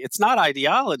 regularly. It's not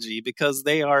ideology because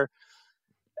they are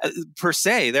per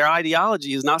se. Their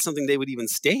ideology is not something they would even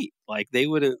state. Like they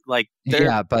wouldn't like.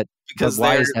 Yeah, but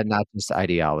why is they're that not just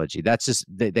ideology? That's just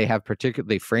they have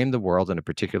they frame the world in a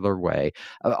particular way.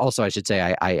 Also, I should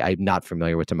say I'm not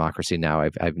familiar with Democracy Now.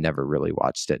 I've never really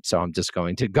watched it, so I'm just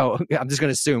going to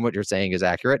assume what you're saying is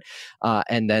accurate.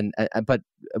 But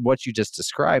what you just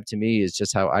described to me is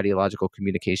just how ideological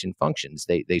communication functions.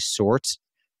 They sort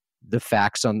the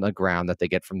facts on the ground that they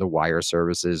get from the wire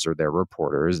services or their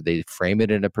reporters. They frame it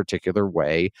in a particular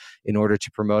way in order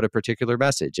to promote a particular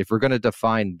message. If we're going to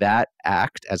define that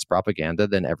act as propaganda,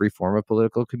 then every form of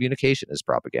political communication is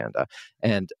propaganda.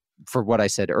 And for what I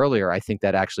said earlier, I think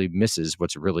that actually misses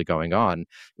what's really going on,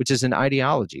 which is an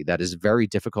ideology that is very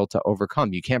difficult to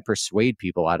overcome. You can't persuade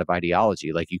people out of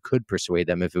ideology like you could persuade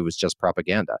them if it was just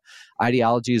propaganda.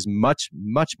 Ideology is much,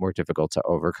 much more difficult to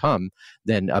overcome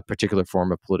than a particular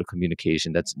form of political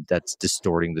communication that's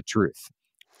distorting the truth,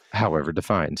 however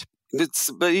defined.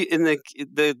 But in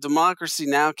the Democracy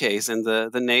Now case and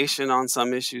the Nation on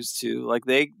some issues too, like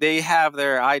they have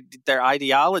their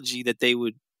ideology that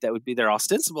would be their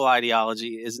ostensible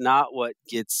ideology is not what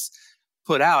gets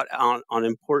put out on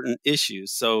important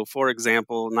issues. So, for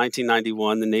example,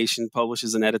 1991, The Nation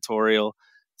publishes an editorial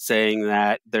saying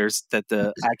that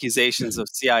the accusations of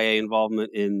CIA involvement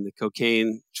in the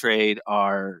cocaine trade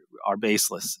are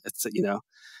baseless. It's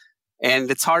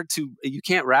and it's hard you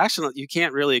can't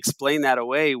really explain that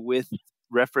away with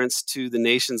reference to the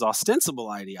Nation's ostensible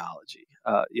ideology.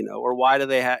 Or why do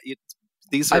they have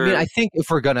these? I think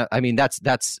if we're gonna,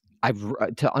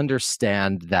 to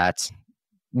understand that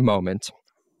moment,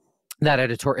 that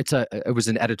editorial. It was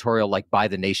an editorial like by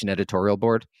the Nation editorial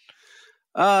board.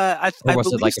 I was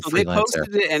believe it like so. a They freelancer?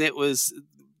 posted it, and it was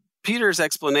Peter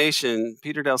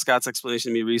Dale Scott's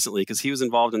explanation to me recently, because he was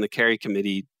involved in the Kerry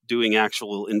Committee doing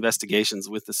actual investigations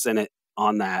with the Senate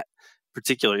on that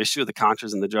particular issue of the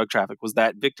Contras and the drug traffic, was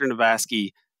that Victor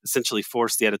Navasky essentially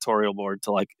forced the editorial board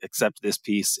to accept this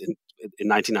piece in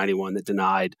 1991 that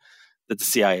denied that the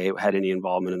CIA had any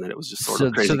involvement, and that it was just sort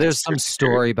of crazy. So there's some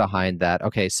story behind that.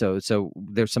 Okay, so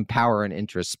there's some power and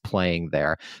interest playing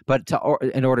there. But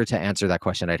in order to answer that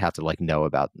question, I'd have to know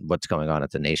about what's going on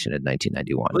at the Nation in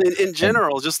 1991. Well, in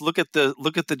general, just look at the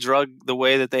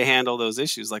way that they handle those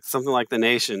issues, like something like the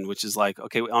Nation, which is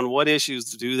okay, on what issues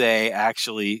do they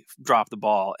actually drop the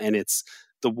ball? And it's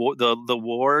the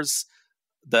wars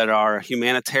that are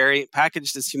humanitarian,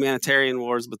 packaged as humanitarian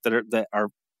wars, but that are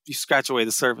you scratch away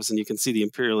the surface and you can see the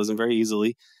imperialism very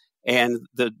easily, and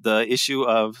the issue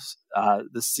of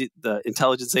the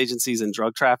intelligence agencies and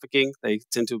drug trafficking, they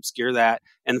tend to obscure that,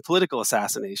 and the political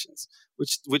assassinations,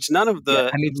 which none of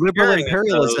the liberal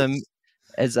imperialism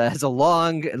has a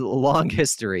long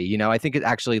history. I think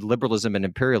actually liberalism and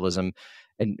imperialism,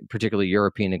 and particularly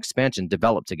European expansion,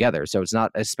 developed together. So it's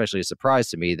not especially a surprise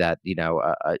to me that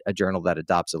a journal that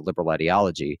adopts a liberal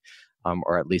ideology,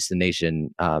 or at least the Nation,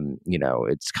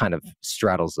 it's kind of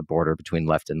straddles the border between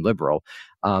left and liberal.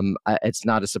 It's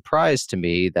not a surprise to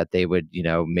me that they would,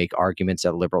 make arguments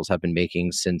that liberals have been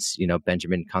making since,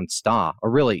 Benjamin Constant,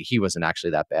 or really, he wasn't actually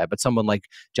that bad, but someone like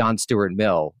John Stuart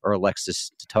Mill or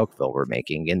Alexis de Tocqueville were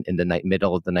making in the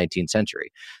middle of the 19th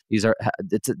century.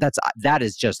 That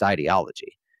is just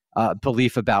ideology.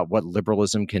 Belief about what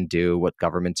liberalism can do, what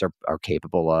governments are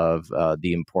capable of,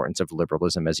 the importance of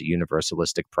liberalism as a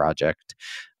universalistic project.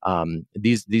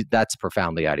 That's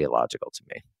profoundly ideological to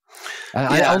me.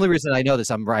 The only reason I know this,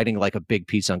 I'm writing a big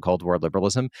piece on Cold War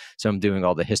liberalism, so I'm doing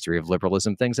all the history of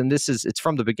liberalism things, and it's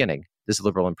from the beginning. This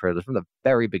liberal imperialism from the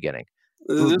very beginning,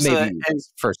 maybe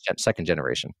second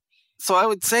generation. So I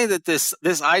would say that this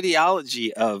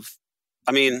ideology of,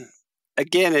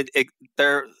 again,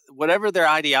 whatever their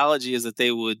ideology is that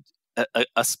they would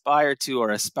aspire to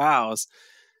or espouse,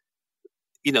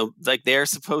 they're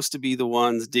supposed to be the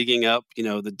ones digging up,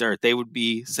 the dirt. They would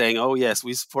be saying, "Oh yes,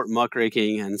 we support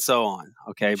muckraking and so on."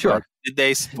 Okay, sure. But did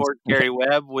they support Gary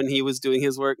Webb when he was doing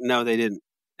his work? No, they didn't.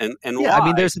 And yeah,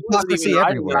 why? There's hypocrisy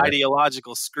everywhere. An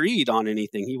ideological screed on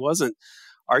anything. He wasn't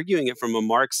arguing it from a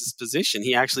Marxist position.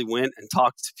 He actually went and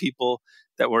talked to people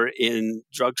that were in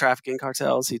drug trafficking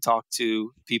cartels. He talked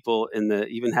to people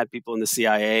even had people in the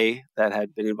CIA that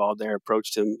had been involved there,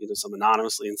 approached him, some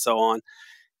anonymously and so on.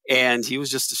 And he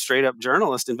was just a straight up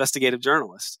journalist, investigative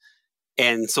journalist.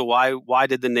 And so why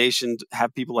did the Nation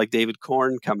have people like David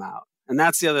Korn come out? And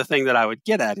that's the other thing that I would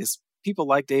get at is people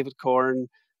like David Korn,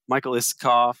 Michael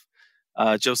Isikoff,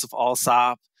 Joseph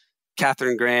Alsop,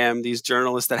 Katharine Graham, these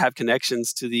journalists that have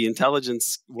connections to the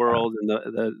intelligence world and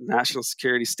the national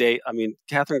security state. I mean,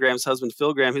 Katharine Graham's husband,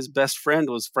 Phil Graham, his best friend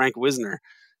was Frank Wisner,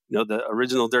 the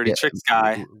original Dirty Tricks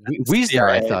guy. Wisner,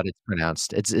 I thought it's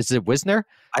pronounced. Is it Wisner?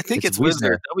 I think it's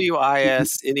Wisner.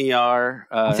 Wisner.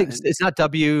 I think it's not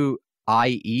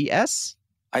WIES.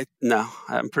 No,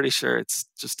 I'm pretty sure it's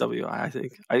just WI. I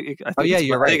think. Oh yeah,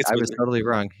 you're right. I was totally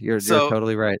wrong. You're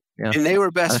totally right. Yeah. And they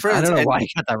were best friends. I don't know why you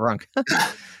got that wrong.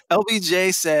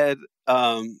 LBJ said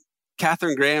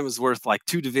Katharine Graham is worth like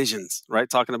 2 divisions, right?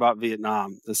 Talking about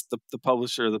Vietnam, the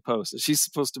publisher of the Post. And she's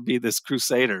supposed to be this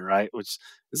crusader, right? Which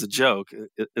is a joke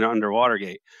under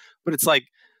Watergate. But it's like,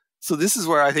 so this is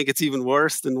where I think it's even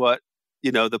worse than what,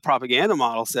 the propaganda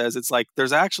model says. It's like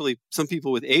there's actually some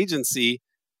people with agency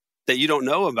that you don't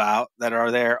know about that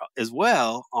are there as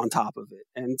well on top of it.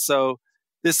 And so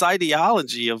this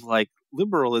ideology of like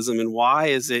liberalism and why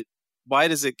does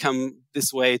it come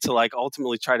this way to like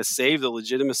ultimately try to save the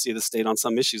legitimacy of the state on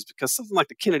some issues? Because something like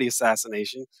the Kennedy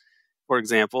assassination, for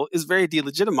example, is very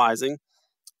delegitimizing.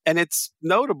 And it's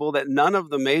notable that none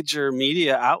of the major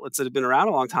media outlets that have been around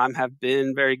a long time have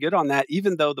been very good on that,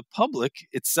 even though the public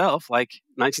itself, like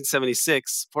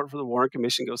 1976, support for the Warren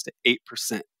Commission goes to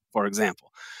 8%, for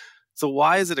example. So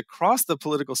why is it across the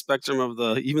political spectrum of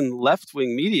the even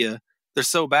left-wing media, they're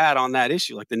so bad on that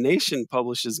issue? Like The Nation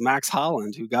publishes Max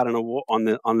Holland, who got an award on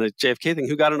the JFK thing,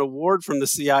 who got an award from the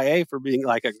CIA for being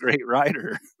like a great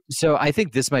writer. So I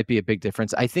think this might be a big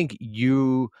difference. I think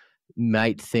you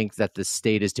might think that the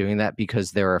state is doing that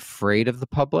because they're afraid of the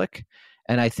public.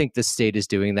 And I think the state is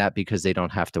doing that because they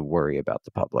don't have to worry about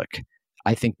the public.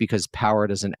 I think because power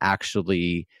doesn't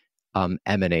actually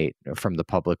emanate from the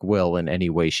public will in any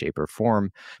way, shape, or form,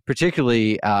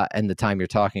 particularly in the time you're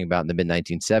talking about in the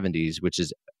mid-1970s, which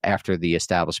is after the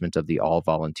establishment of the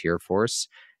all-volunteer force.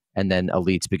 And then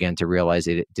elites began to realize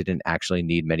it didn't actually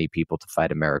need many people to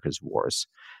fight America's wars.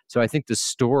 So I think the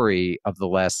story of the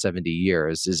last 70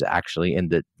 years is actually in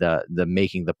the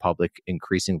making the public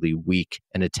increasingly weak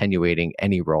and attenuating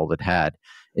any role it had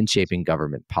in shaping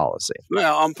government policy.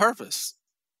 Well, on purpose.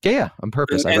 Yeah, on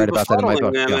purpose. I read about that in my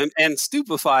book. Them and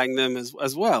stupefying them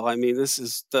as well. I mean, this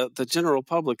is the general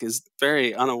public is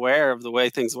very unaware of the way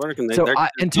things work. And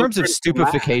in terms of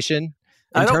stupefaction,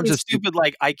 I don't mean stupid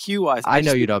like IQ-wise. I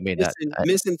know you don't mean that.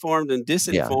 Misinformed and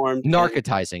disinformed. Yeah.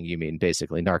 Narcotizing, you mean,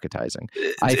 basically, narcotizing.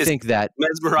 I think that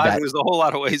mesmerizing, there's a whole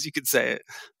lot of ways you could say it.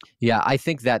 Yeah, I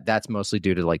think that's mostly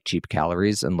due to like cheap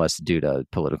calories and less due to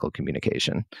political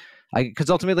communication.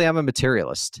 Because ultimately, I'm a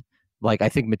materialist. Like, I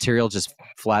think material just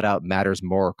flat out matters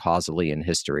more causally in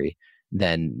history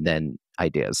than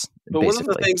ideas. But basically.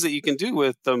 One of the things that you can do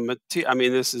with the material, I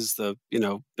mean, this is the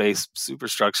base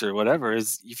superstructure, whatever,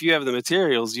 is if you have the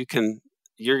materials, you're going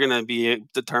to be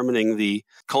determining the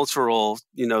cultural,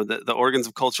 the organs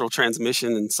of cultural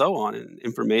transmission and so on, and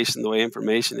information, the way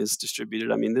information is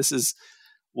distributed. I mean, this is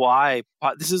why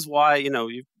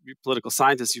you political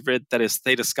scientists, you've read that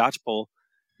Theta Skocpol.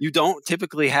 You don't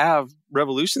typically have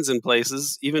revolutions in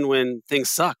places, even when things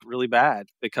suck really bad,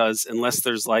 because unless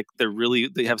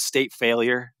they have state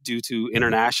failure due to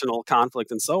international conflict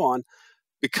and so on,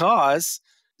 because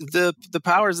the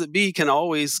powers that be can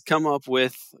always come up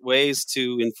with ways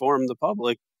to inform the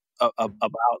public about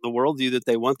the worldview that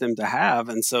they want them to have.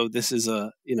 And so this is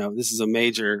a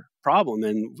major problem.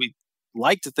 And we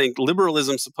like to think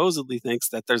liberalism supposedly thinks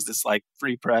that there's this like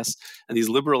free press and these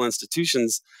liberal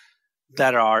institutions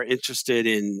that are interested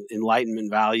in enlightenment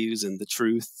values and the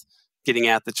truth, getting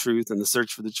at the truth and the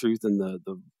search for the truth and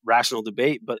the rational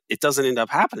debate, but it doesn't end up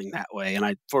happening that way.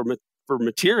 And for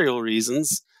material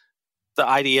reasons, the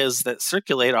ideas that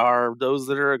circulate are those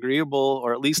that are agreeable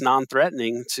or at least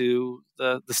non-threatening to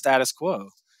the status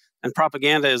quo. And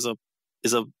propaganda is a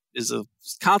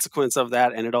consequence of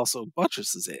that, and it also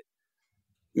buttresses it.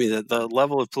 I mean, the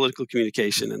level of political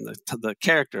communication and the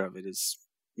character of it is,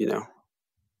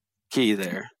 key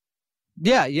there.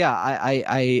 Yeah.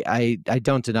 I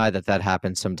don't deny that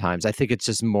happens sometimes. I think it's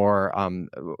just more.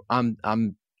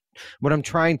 What I'm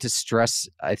trying to stress,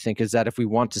 I think, is that if we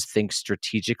want to think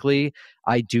strategically,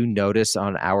 I do notice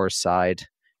on our side,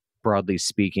 broadly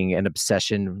speaking, an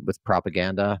obsession with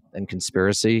propaganda and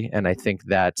conspiracy, and I think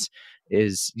that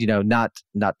is, not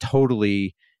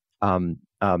totally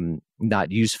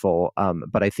not useful.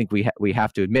 But I think we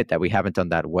have to admit that we haven't done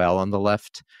that well on the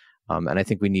left. And I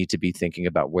think we need to be thinking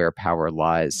about where power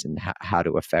lies and how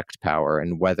to affect power,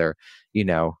 and whether,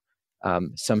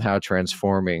 somehow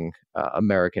transforming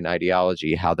American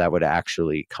ideology, how that would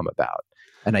actually come about.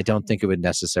 And I don't think it would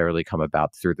necessarily come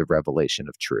about through the revelation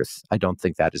of truth. I don't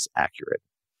think that is accurate.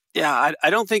 Yeah, I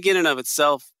don't think in and of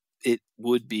itself it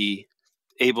would be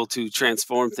able to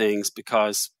transform things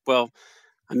because, well,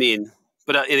 I mean,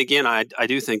 but and again, I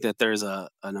do think that there's an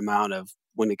amount of,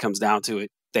 when it comes down to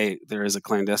it, there is a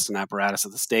clandestine apparatus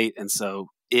of the state, and so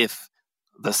if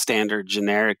the standard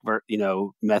generic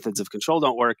methods of control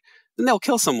don't work, then they'll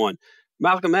kill someone.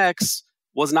 Malcolm X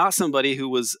was not somebody who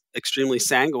was extremely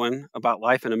sanguine about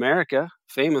life in America,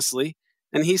 famously,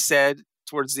 and he said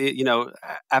towards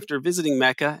after visiting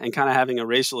Mecca and kind of having a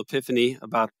racial epiphany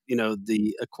about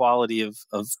the equality of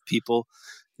people,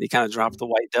 he kind of dropped the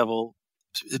white devil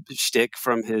shtick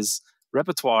from his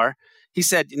repertoire. He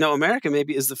said, America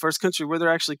maybe is the first country where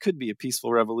there actually could be a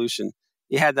peaceful revolution.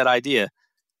 He had that idea.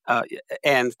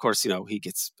 And of course, he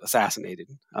gets assassinated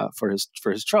for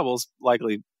his troubles,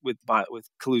 likely with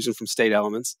collusion from state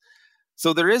elements.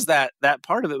 So there is that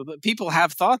part of it. But people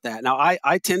have thought that. Now,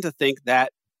 I tend to think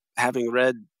that, having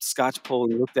read Scotch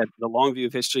Poll and looked at the long view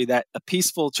of history, that a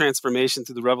peaceful transformation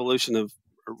through the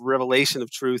revelation of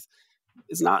truth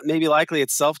is not maybe likely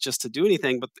itself just to do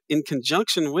anything, but in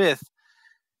conjunction with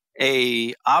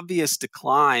a obvious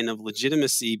decline of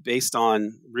legitimacy based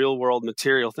on real world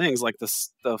material things, like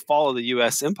the fall of the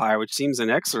U.S. empire, which seems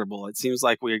inexorable. It seems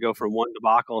like we go from one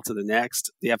debacle to the next.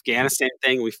 The Afghanistan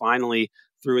thing, we finally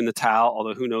threw in the towel,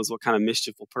 although who knows what kind of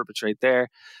mischief will perpetrate there.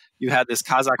 You had this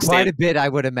Kazakhstan. Quite a bit, I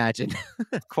would imagine.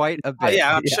 Quite a bit.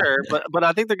 Yeah, I'm sure. But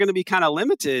I think they're going to be kind of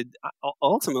limited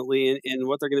ultimately in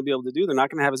what they're going to be able to do. They're not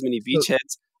going to have as many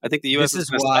beachheads. I think the U.S. is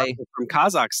going to stop from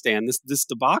Kazakhstan. This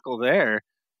debacle there,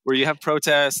 where you have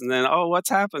protests and then,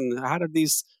 what's happened? How did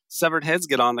these severed heads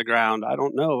get on the ground? I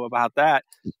don't know about that.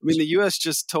 I mean, the U.S.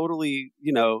 just totally,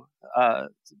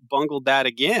 bungled that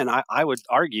again. I would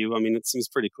argue. I mean, it seems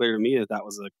pretty clear to me that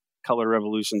was a color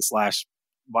revolution /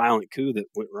 violent coup that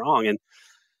went wrong. And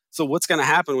so what's going to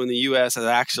happen when the U.S. is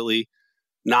actually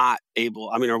not able?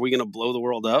 I mean, are we going to blow the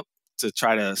world up to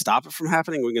try to stop it from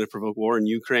happening? Are we going to provoke war in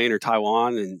Ukraine or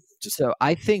Taiwan and just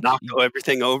knock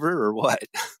everything over, or what?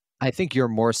 I think you're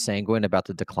more sanguine about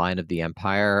the decline of the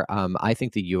empire. I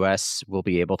think the U.S. will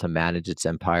be able to manage its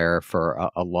empire for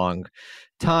a long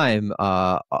time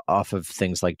off of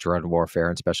things like drone warfare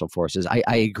and special forces.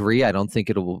 I agree. I don't think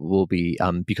it will be,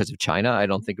 because of China, I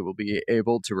don't think it will be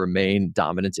able to remain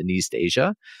dominant in East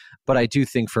Asia. But I do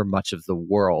think for much of the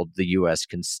world, the U.S.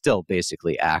 can still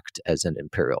basically act as an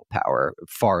imperial power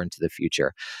far into the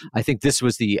future. I think this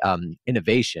was the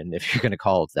innovation, if you're going to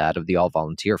call it that, of the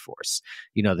all-volunteer force.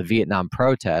 The Vietnam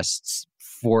protests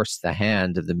forced the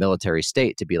hand of the military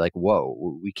state to be like,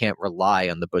 whoa, we can't rely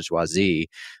on the bourgeoisie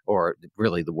or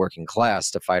really the working class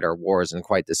to fight our wars in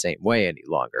quite the same way any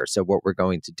longer. So what we're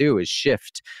going to do is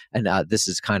shift. And this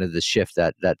is kind of the shift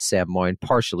that Sam Moyn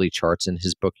partially charts in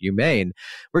his book, Humane.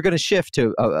 We're going to shift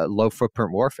to a low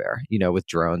footprint warfare, with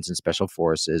drones and special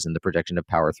forces and the projection of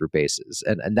power through bases.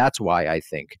 And that's why I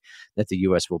think that the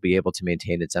U.S. will be able to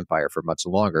maintain its empire for much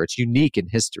longer. It's unique in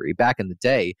history. Back in the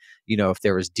day, if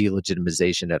there was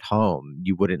delegitimization at home,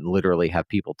 you wouldn't literally have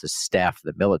people to staff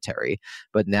the military.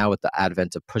 But now with the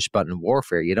advent of push-button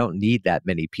warfare, you don't need that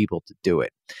many people to do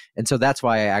it. And so that's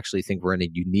why I actually think we're in a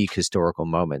unique historical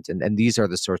moment. And these are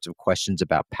the sorts of questions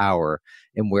about power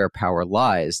and where power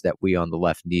lies that we on the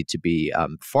left need to be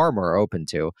far more open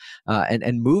to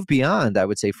and move beyond, I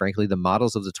would say, frankly, the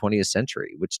models of the 20th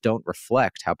century, which don't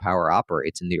reflect how power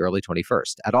operates in the early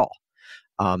 21st at all,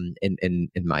 in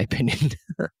my opinion.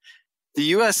 The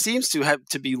U.S. seems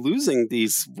to be losing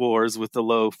these wars with the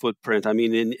low footprint. I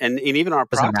mean, and even our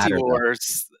proxy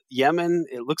wars, Yemen,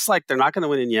 it looks like they're not going to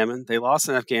win in Yemen. They lost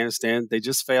in Afghanistan. They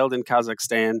just failed in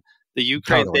Kazakhstan. The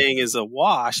Ukraine thing is a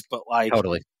wash, but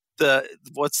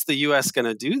what's the U.S. going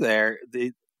to do there?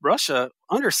 Russia,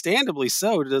 understandably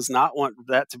so, does not want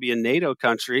that to be a NATO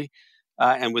country,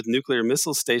 and with nuclear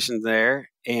missiles stationed there,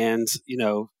 and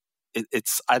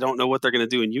I don't know what they're going to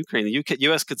do in Ukraine. The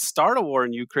U.S. could start a war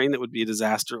in Ukraine that would be a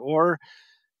disaster, or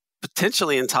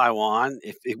potentially in Taiwan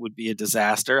if it would be a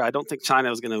disaster. I don't think China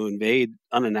is going to invade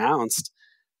unannounced,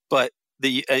 but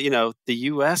the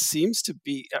U.S. seems to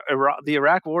be the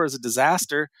Iraq war is a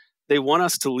disaster. They want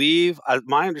us to leave.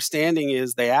 My understanding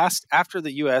is they asked after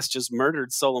the U.S. just murdered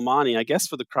Soleimani, I guess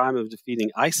for the crime of defeating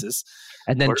ISIS.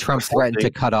 And then Trump threatened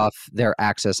to cut off their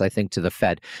access, I think, to the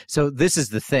Fed. So this is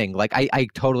the thing. Like, I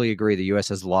totally agree. The U.S.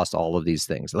 has lost all of these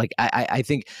things. Like, I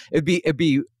think it'd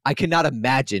be. I cannot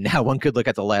imagine how one could look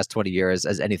at the last 20 years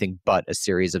as anything but a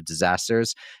series of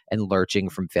disasters and lurching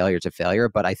from failure to failure.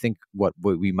 But I think what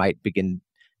we might begin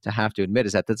to have to admit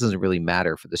is that doesn't really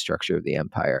matter for the structure of the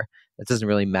empire. That doesn't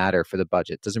really matter for the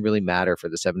budget. It doesn't really matter for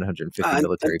the 750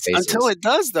 military bases. Until it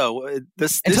does, though.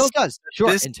 Until it does.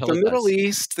 Sure, until the it Middle does.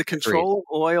 East, the control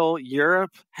of oil,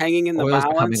 Europe hanging in the Oil's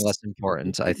balance. becoming less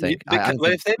important, I think.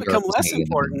 But if they become less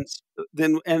important,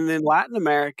 then in Latin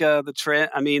America,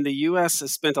 the U.S.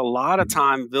 has spent a lot of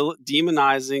time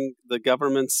demonizing the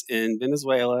governments in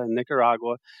Venezuela and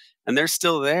Nicaragua, and they're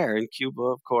still there, in Cuba,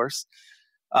 of course.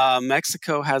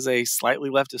 Mexico has a slightly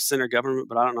left of center government,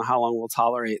 but I don't know how long we'll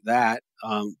tolerate that.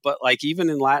 But like even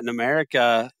in Latin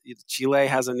America, Chile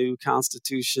has a new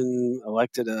constitution,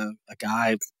 elected a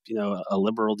guy, a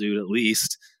liberal dude at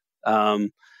least.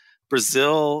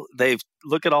 Brazil,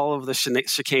 look at all of the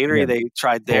chicanery they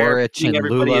tried there. Boric and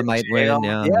Lula might win.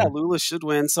 Yeah, Lula should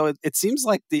win. So it seems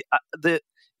like it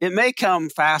may come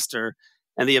faster,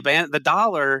 and the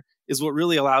dollar is what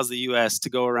really allows the U.S. to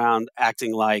go around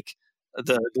acting like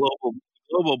the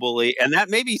global bully, and that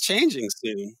may be changing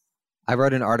soon. I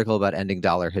wrote an article about ending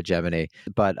dollar hegemony,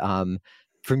 but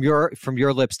from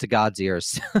your lips to God's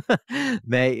ears,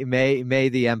 may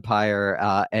the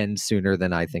empire end sooner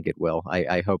than I think it will.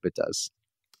 I hope it does,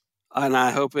 and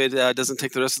I hope it doesn't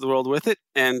take the rest of the world with it.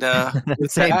 And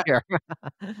with same that, here.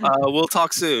 We'll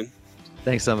talk soon.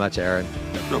 Thanks so much, Aaron.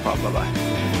 No problem. Bye bye.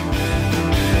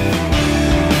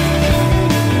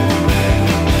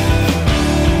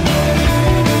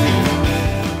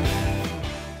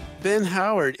 Ben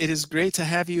Howard, it is great to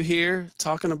have you here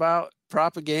talking about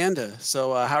propaganda.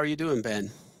 So how are you doing,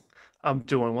 Ben? I'm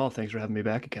doing well. Thanks for having me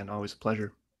back again. Always a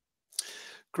pleasure.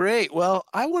 Great. Well,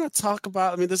 I want to talk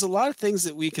about, there's a lot of things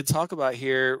that we could talk about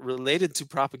here related to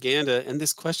propaganda and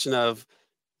this question of,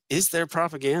 is there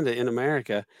propaganda in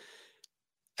America?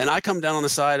 And I come down on the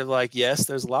side of like, yes,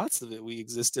 there's lots of it. We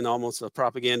exist in almost a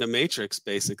propaganda matrix,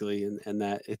 basically, and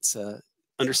that it's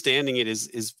understanding it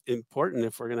is important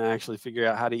if we're going to actually figure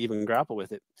out how to even grapple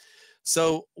with it.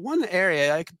 So one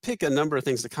area, I could pick a number of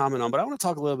things to comment on, but I want to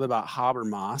talk a little bit about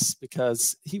Habermas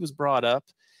because he was brought up.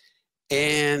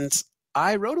 And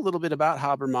I wrote a little bit about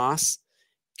Habermas,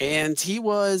 and he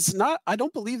was not, I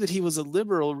don't believe that he was a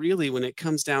liberal really when it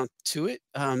comes down to it,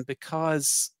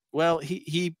 because, well,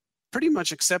 he pretty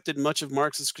much accepted much of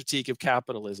Marx's critique of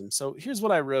capitalism. So here's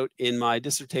what I wrote in my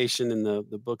dissertation in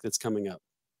the book that's coming up.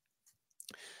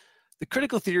 The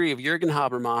critical theory of Jürgen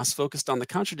Habermas focused on the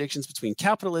contradictions between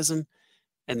capitalism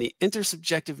and the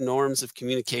intersubjective norms of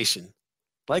communication.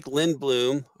 Like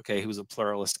Lindblom, who's a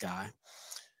pluralist guy,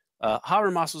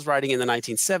 Habermas was writing in the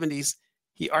 1970s.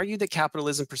 He argued that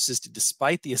capitalism persisted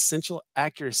despite the essential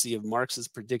accuracy of Marx's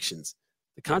predictions.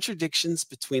 The contradictions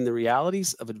between the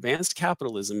realities of advanced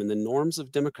capitalism and the norms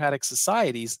of democratic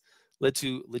societies led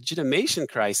to legitimation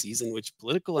crises in which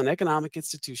political and economic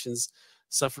institutions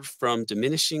suffered from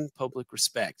diminishing public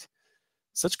respect.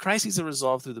 Such crises are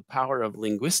resolved through the power of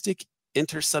linguistic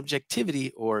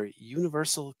intersubjectivity or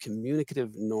universal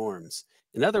communicative norms.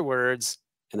 In other words,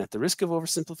 and at the risk of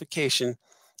oversimplification,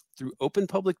 through open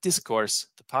public discourse,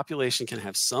 the population can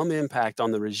have some impact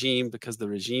on the regime because the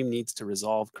regime needs to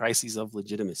resolve crises of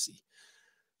legitimacy.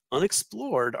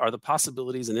 Unexplored are the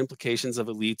possibilities and implications of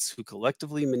elites who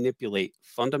collectively manipulate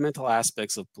fundamental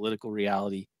aspects of political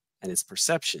reality and its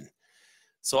perception.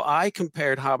 So I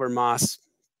compared Habermas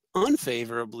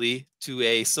unfavorably to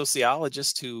a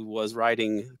sociologist who was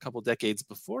writing a couple decades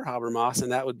before Habermas,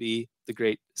 and that would be the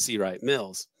great C. Wright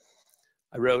Mills.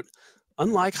 I wrote,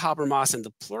 unlike Habermas and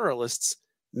the pluralists,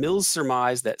 Mills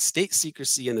surmised that state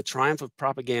secrecy and the triumph of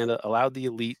propaganda allowed the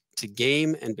elite to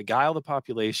game and beguile the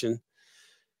population.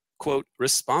 Quote,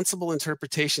 responsible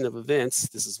interpretation of events,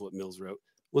 this is what Mills wrote,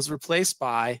 was replaced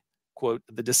by, quote,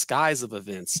 the disguise of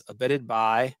events, abetted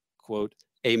by, quote,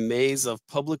 a maze of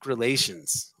public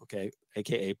relations,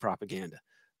 aka propaganda.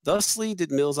 Thusly did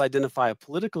Mills identify a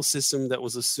political system that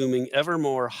was assuming ever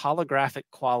more holographic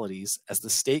qualities as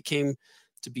the state came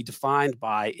to be defined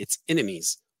by its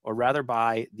enemies, or rather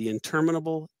by the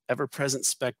interminable, ever-present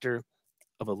specter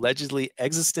of allegedly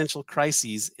existential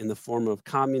crises in the form of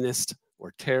communist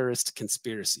or terrorist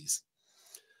conspiracies.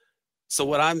 So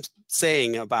what I'm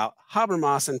saying about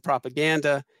Habermas and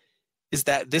propaganda is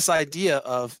that this idea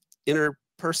of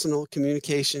interpersonal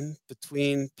communication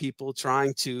between people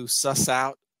trying to suss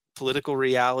out political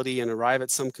reality and arrive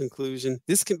at some conclusion,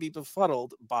 this can be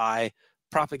befuddled by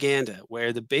propaganda,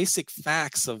 where the basic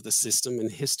facts of the system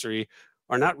and history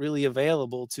are not really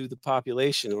available to the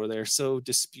population, or they're so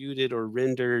disputed or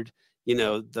rendered, in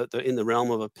the realm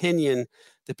of opinion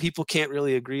that people can't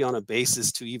really agree on a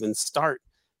basis to even start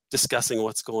discussing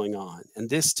what's going on. And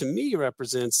this, to me,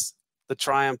 represents the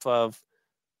triumph of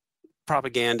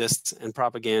propagandists and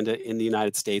propaganda in the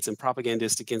United States and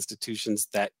propagandistic institutions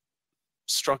that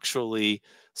structurally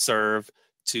serve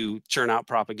to churn out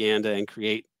propaganda and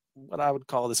create what I would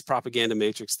call this propaganda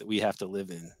matrix that we have to live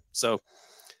in. So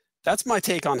that's my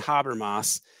take on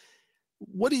Habermas.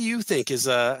 What do you think is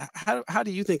how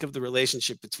do you think of the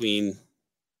relationship between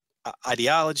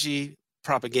ideology,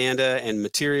 propaganda, and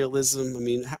materialism? I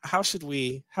mean, how should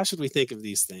we think of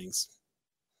these things?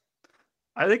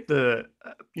 I think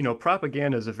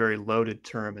propaganda is a very loaded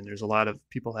term, and there's a lot of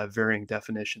people have varying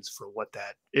definitions for what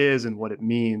that is and what it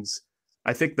means.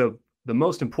 I think the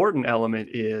most important element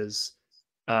is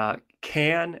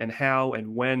can and how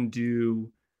and when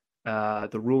do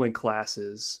the ruling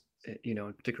classes,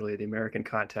 and particularly the American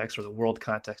context or the world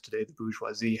context today, the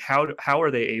bourgeoisie, how are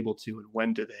they able to and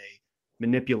when do they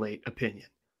manipulate opinion,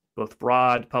 both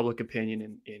broad public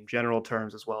opinion in general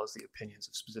terms, as well as the opinions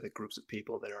of specific groups of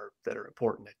people that are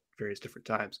important at various different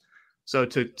times. So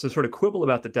to sort of quibble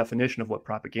about the definition of what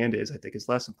propaganda is, I think is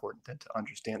less important than to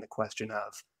understand the question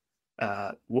of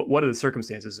what are the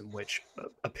circumstances in which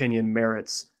opinion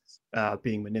merits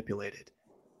being manipulated.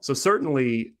 So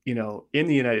certainly, in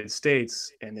the United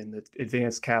States and in the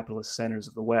advanced capitalist centers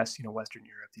of the West, Western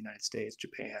Europe, the United States,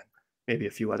 Japan, maybe a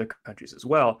few other countries as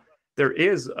well, there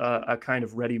is a kind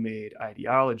of ready-made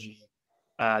ideology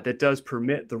that does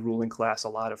permit the ruling class a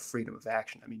lot of freedom of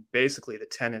action. I mean, basically the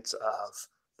tenets of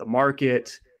the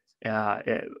market,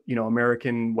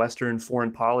 American, Western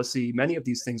foreign policy, many of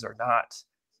these things are not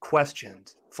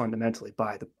questioned fundamentally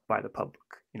by the public,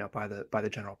 by the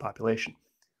general population.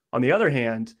 On the other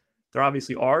hand, there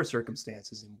obviously are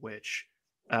circumstances in which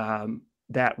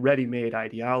that ready-made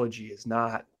ideology is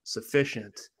not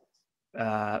sufficient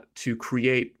to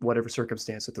create whatever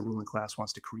circumstance that the ruling class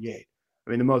wants to create.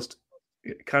 I mean, the most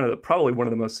probably one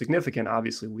of the most significant,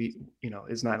 obviously,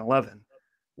 is 9/11,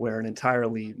 where an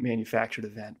entirely manufactured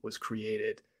event was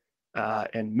created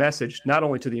and messaged not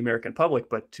only to the American public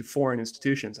but to foreign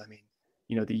institutions. I mean,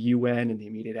 the UN in the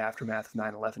immediate aftermath of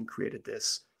 9/11 created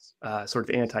this sort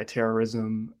of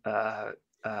anti-terrorism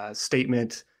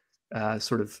statement,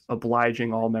 sort of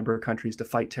obliging all member countries to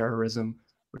fight terrorism,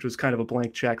 which was kind of a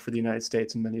blank check for the United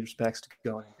States in many respects to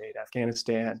go and invade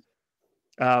Afghanistan.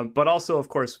 But also, of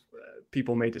course,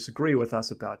 people may disagree with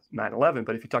us about 9/11,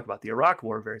 but if you talk about the Iraq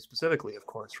War very specifically, of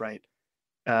course, right,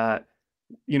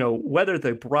 whether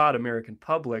the broad American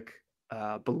public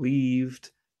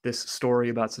believed this story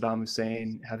about Saddam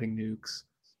Hussein having nukes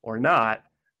or not,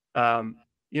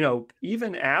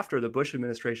 even after the Bush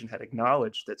administration had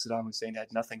acknowledged that Saddam Hussein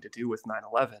had nothing to do with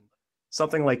 9/11,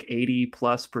 something like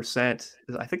 80+%,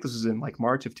 I think this was in like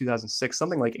March of 2006,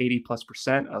 something like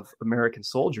 80+% of American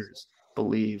soldiers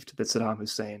believed that Saddam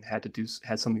Hussein had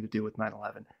something to do with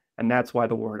 9/11. And that's why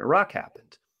the war in Iraq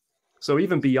happened. So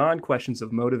even beyond questions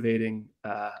of motivating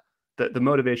the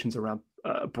motivations around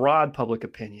broad public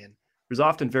opinion, there's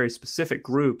often very specific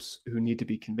groups who need to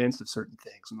be convinced of certain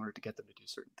things in order to get them to do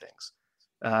certain things.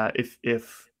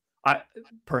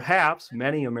 Perhaps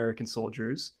many American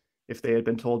soldiers, if they had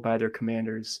been told by their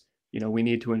commanders, we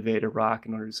need to invade Iraq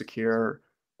in order to secure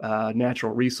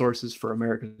natural resources for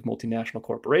America's multinational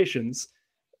corporations,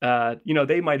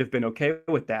 they might have been okay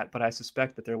with that, but I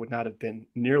suspect that there would not have been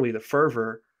nearly the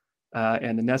fervor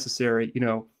and the necessary,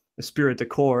 the spirit de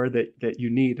corps that you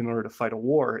need in order to fight a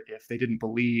war if they didn't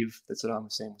believe that Saddam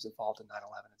Hussein was involved in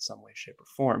 9/11 in some way, shape, or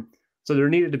form. So there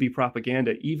needed to be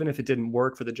propaganda, even if it didn't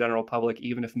work for the general public,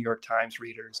 even if New York Times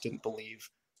readers didn't believe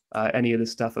any of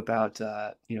this stuff about,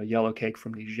 yellow cake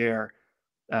from Niger.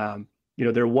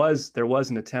 There was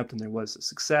an attempt and there was a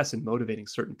success in motivating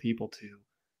certain people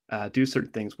to do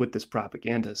certain things with this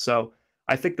propaganda. So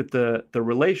I think that the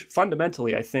relation,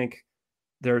 fundamentally, I think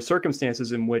there are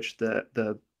circumstances in which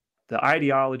the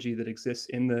ideology that exists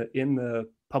in the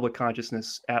public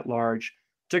consciousness at large,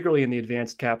 particularly in the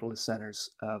advanced capitalist centers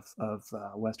of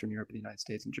Western Europe, the United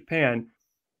States, and Japan,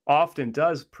 often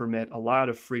does permit a lot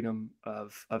of freedom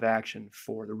of action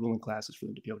for the ruling classes, for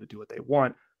them to be able to do what they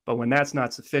want. But when that's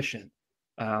not sufficient,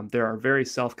 there are very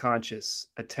self-conscious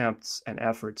attempts and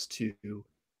efforts to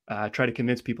try to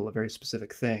convince people of very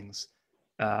specific things.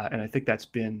 And I think that's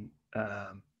been,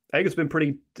 I think it's been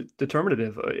pretty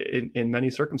determinative in many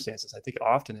circumstances. I think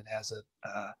often it has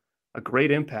a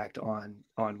great impact on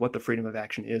what the freedom of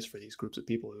action is for these groups of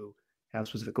people who have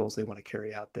specific goals they want to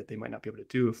carry out that they might not be able to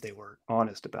do if they were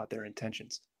honest about their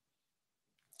intentions.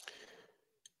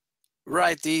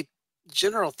 Right. The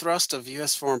general thrust of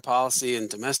U.S. foreign policy and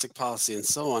domestic policy and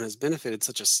so on has benefited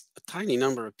such a tiny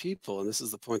number of people. And this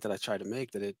is the point that I try to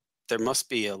make, that there must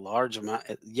be a large amount,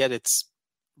 yet it's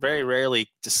very rarely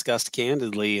discussed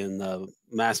candidly in the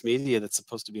mass media that's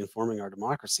supposed to be informing our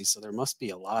democracy. So there must be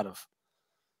a lot of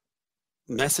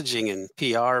messaging and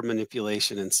PR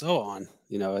manipulation and so on.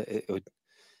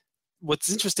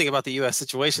 What's interesting about the U.S.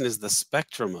 situation is the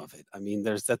spectrum of it. I mean,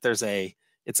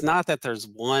 it's not that there's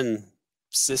one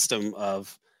system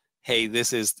of, hey,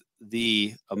 this is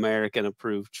the American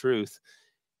approved truth,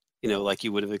 like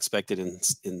you would have expected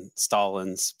in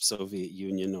Stalin's Soviet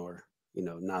Union or,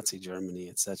 Nazi Germany,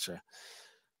 etc.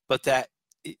 But that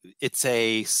it's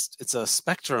a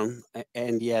spectrum,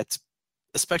 and yet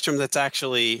a spectrum that's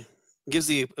actually gives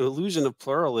the illusion of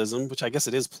pluralism, which I guess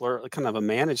it is kind of a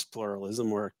managed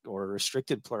pluralism or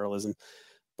restricted pluralism.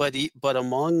 But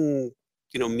among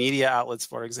media outlets,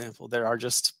 for example, there are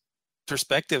just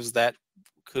perspectives that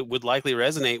would likely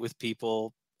resonate with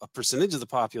people, a percentage of the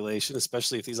population,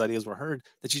 especially if these ideas were heard,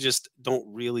 that you just don't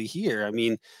really hear. I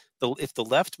mean, if the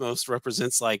leftmost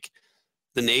represents like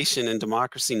the nation and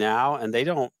democracy now, and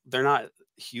they're not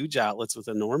huge outlets with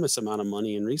enormous amount of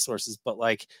money and resources, but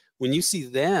like when you see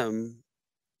them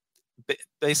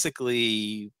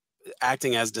basically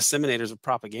acting as disseminators of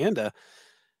propaganda,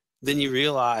 then you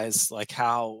realize like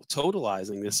how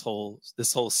totalizing this whole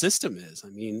system is. I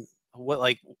mean,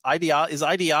 is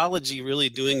ideology really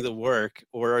doing the work,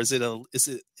 or is it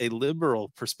a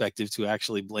liberal perspective to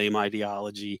actually blame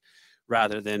ideology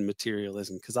rather than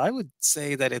materialism? Because I would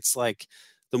say that it's like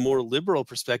the more liberal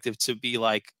perspective to be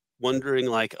like wondering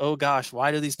like, oh gosh,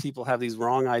 why do these people have these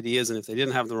wrong ideas? And if they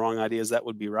didn't have the wrong ideas, that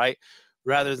would be right,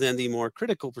 rather than the more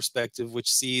critical perspective, which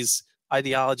sees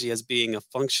ideology as being a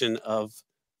function of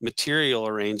material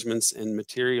arrangements and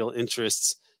material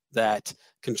interests that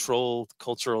control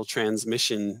cultural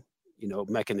transmission,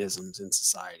 mechanisms in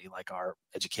society, like our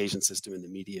education system and the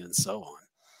media and so on.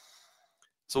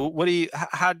 So what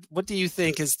do you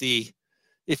think is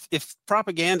if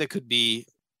propaganda could be,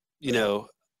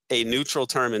 a neutral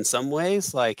term in some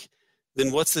ways, like,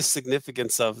 then what's the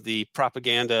significance of the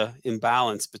propaganda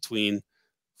imbalance between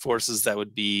forces that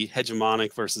would be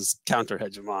hegemonic versus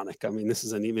counter-hegemonic? I mean, this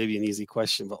is maybe an easy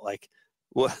question, but like,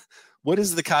 what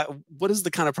is the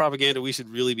kind of propaganda we should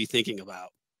really be thinking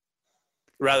about,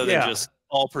 rather than just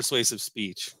all persuasive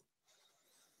speech?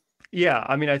 Yeah,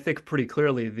 I mean, I think pretty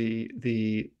clearly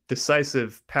the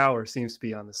decisive power seems to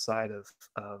be on the side of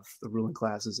the ruling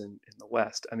classes in the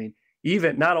West. I mean,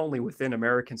 even not only within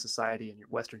American society and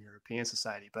Western European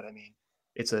society, but I mean,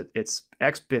 it's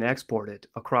been exported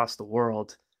across the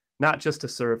world, not just to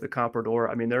serve the comprador.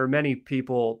 I mean, there are many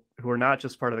people who are not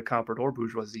just part of the comprador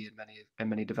bourgeoisie in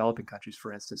many developing countries,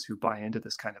 for instance, who buy into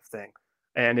this kind of thing.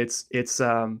 And it's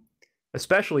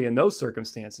especially in those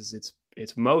circumstances,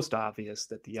 it's most obvious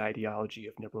that the ideology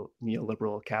of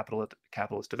neoliberal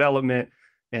capitalist development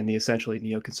and the essentially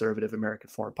neoconservative American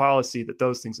foreign policy, that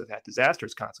those things have had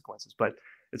disastrous consequences. But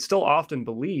it's still often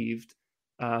believed,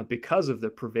 because of the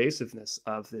pervasiveness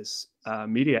of this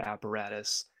media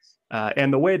apparatus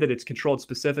and the way that it's controlled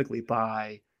specifically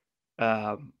by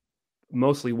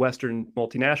mostly Western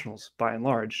multinationals, by and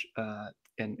large,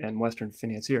 and Western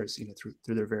financiers,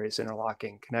 through their various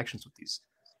interlocking connections with these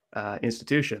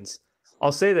institutions.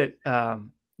 I'll say that,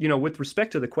 with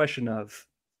respect to the question of,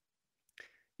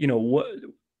 what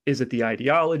is it, the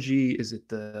ideology? Is it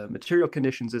the material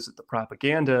conditions? Is it the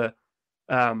propaganda?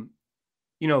 Because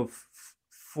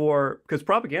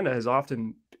propaganda has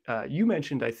often, you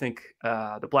mentioned, I think,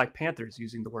 the Black Panthers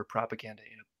using the word propaganda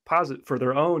in a positive for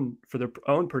their own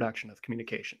production of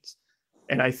communications.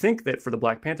 And I think that for the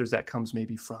Black Panthers, that comes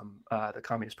maybe from the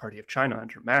Communist Party of China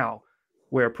under Mao,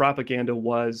 where propaganda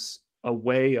was a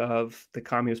way of the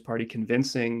Communist Party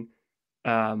convincing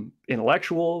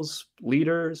intellectuals,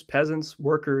 leaders, peasants,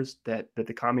 workers that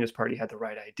the Communist Party had the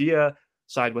right idea,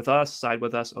 side with us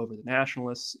over the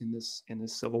nationalists in this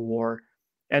civil war.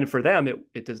 And for them,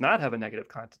 it does not have a negative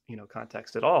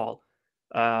context at all.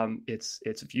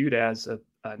 It's viewed as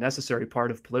a necessary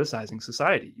part of politicizing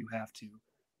society. You have to,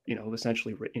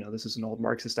 essentially, this is an old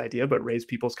Marxist idea, but raise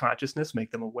people's consciousness,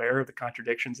 make them aware of the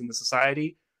contradictions in the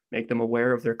society, make them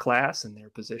aware of their class and their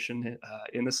position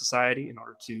in the society in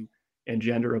order to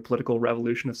engender a political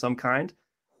revolution of some kind.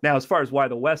 Now, as far as why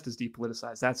the West is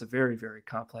depoliticized, that's a very, very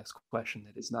complex question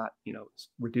that is not,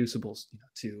 reducible,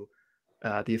 to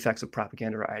the effects of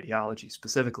propaganda or ideology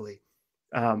specifically.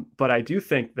 But I do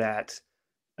think that,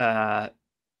 the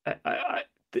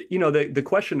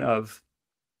question of,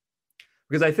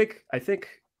 because I think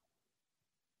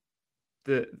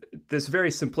this very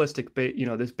simplistic,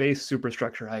 this base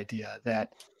superstructure idea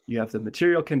that you have the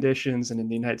material conditions, and in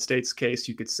the United States case,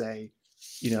 you could say,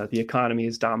 the economy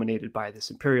is dominated by this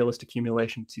imperialist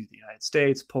accumulation to the United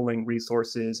States, pulling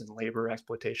resources and labor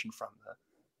exploitation from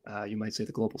you might say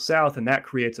the global South, and that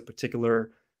creates a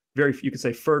particular, you could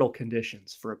say, fertile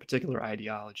conditions for a particular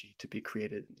ideology to be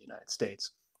created in the United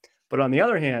States. But on the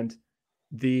other hand,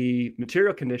 the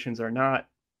material conditions are not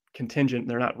contingent,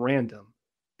 they're not random.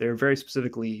 They're very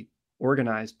specifically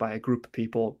organized by a group of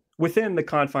people within the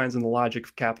confines and the logic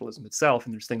of capitalism itself.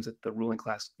 And there's things that the ruling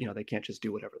class, they can't just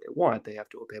do whatever they want. They have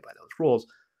to obey by those rules.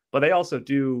 But they also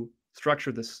do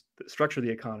structure the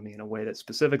economy in a way that's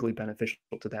specifically beneficial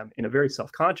to them in a very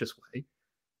self-conscious way.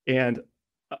 And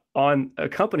on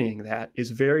accompanying that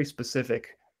is very specific,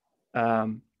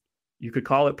 you could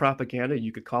call it propaganda,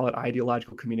 you could call it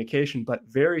ideological communication, but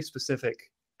very specific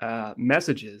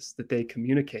messages that they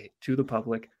communicate to the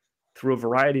public through a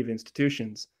variety of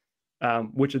institutions,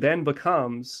 which then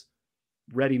becomes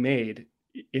ready-made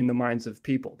in the minds of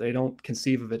people. They don't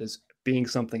conceive of it as being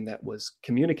something that was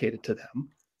communicated to them.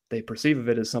 They perceive of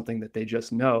it as something that they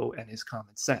just know and is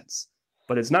common sense.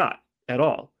 But it's not at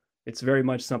all. It's very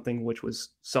much something which was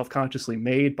self-consciously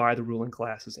made by the ruling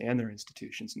classes and their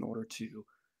institutions in order to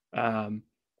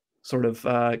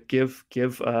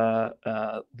give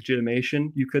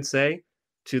legitimation, you could say,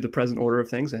 to the present order of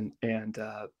things and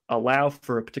allow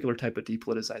for a particular type of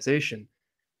depoliticization.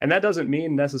 And that doesn't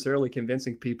mean necessarily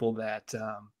convincing people that,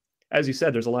 as you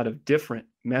said, there's a lot of different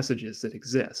messages that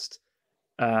exist.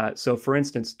 So, for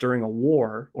instance, during a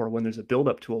war or when there's a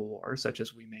buildup to a war, such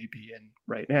as we may be in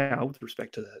right now with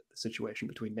respect to the situation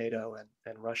between NATO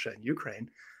and Russia and Ukraine,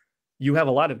 you have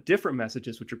a lot of different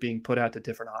messages which are being put out to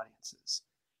different audiences.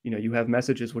 You have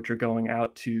messages which are going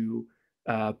out to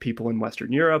people in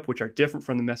Western Europe, which are different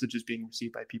from the messages being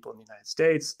received by people in the United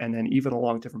States. And then even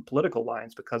along different political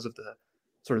lines, because of the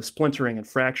sort of splintering and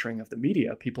fracturing of the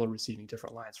media, people are receiving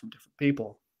different lines from different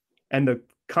people. And the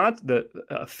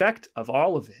effect of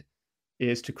all of it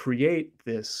is to create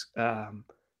this,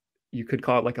 you could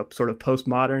call it like a sort of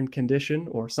postmodern condition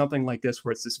or something like this,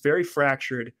 where it's this very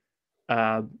fractured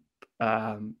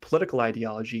political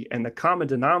ideology. And the common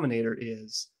denominator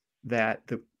is that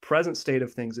the present state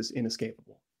of things is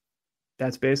inescapable.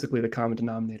 That's basically the common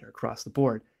denominator across the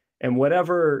board. And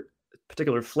whatever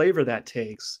particular flavor that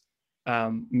takes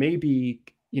may be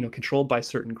controlled by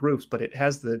certain groups, but it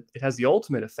has the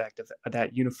ultimate effect of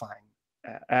that unifying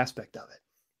aspect of it.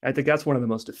 I think that's one of the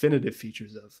most definitive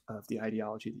features of the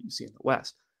ideology that you see in the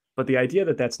West. But the idea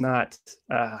that that's not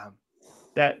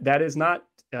that is not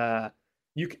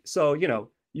you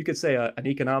could say an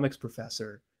economics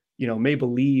professor may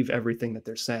believe everything that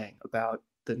they're saying about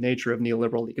the nature of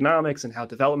neoliberal economics and how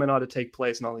development ought to take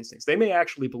place and all these things. They may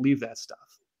actually believe that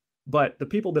stuff, but the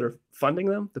people that are funding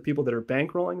them, the people that are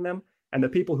bankrolling them, and the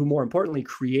people who more importantly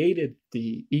created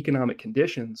the economic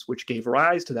conditions which gave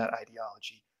rise to that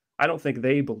ideology, I don't think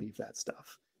they believe that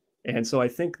stuff. And so I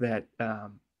think that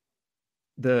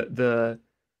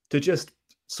to just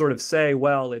sort of say,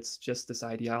 well, it's just this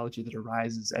ideology that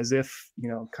arises as if,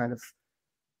 kind of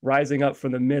rising up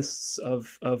from the mists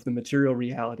of the material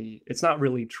reality, it's not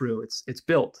really true. It's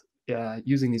built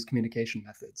using these communication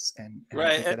methods, and right.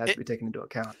 I think that has to be taken into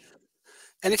account.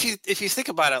 And if you think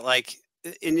about it, like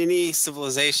in any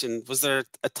civilization, was there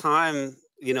a time,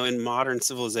 in modern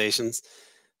civilizations,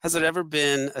 has there ever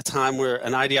been a time where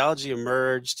an ideology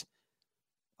emerged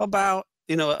about,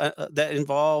 that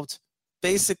involved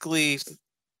basically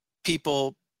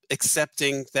people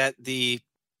accepting that the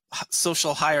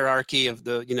social hierarchy of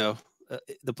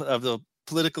the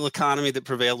political economy that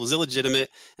prevailed was illegitimate,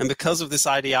 and because of this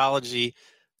ideology,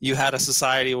 you had a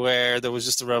society where there was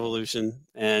just a revolution,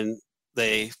 and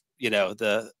they,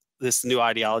 this new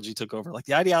ideology took over. Like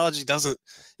the ideology doesn't,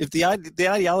 if the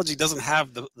ideology doesn't have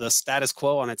the status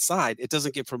quo on its side, it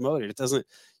doesn't get promoted. It doesn't.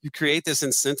 You create this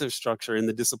incentive structure in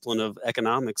the discipline of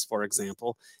economics, for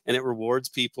example, and it rewards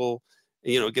people.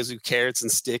 It gives you carrots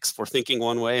and sticks for thinking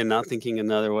one way and not thinking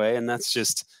another way. And that's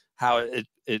just how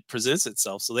it presents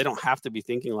itself. So they don't have to be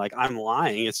thinking like, I'm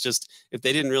lying. It's just, if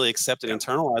they didn't really accept and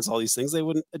internalize all these things, they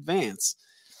wouldn't advance.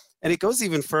 And it goes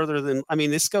even further than,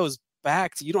 this goes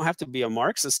back to, you don't have to be a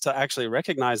Marxist to actually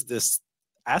recognize this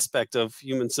aspect of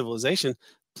human civilization.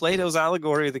 Plato's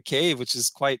allegory of the cave, which is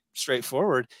quite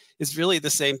straightforward, is really the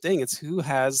same thing. It's who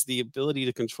has the ability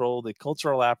to control the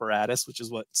cultural apparatus, which is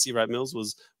what C. Wright Mills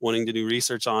was wanting to do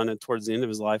research on and towards the end of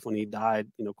his life when he died,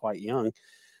 quite young.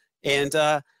 And,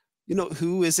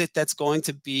 who is it that's going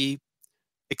to be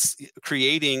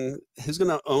who's going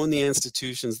to own the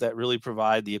institutions that really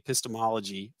provide the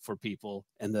epistemology for people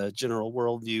and the general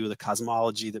worldview, the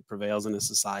cosmology that prevails in a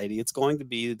society? It's going to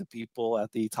be the people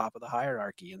at the top of the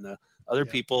hierarchy, and the other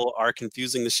people are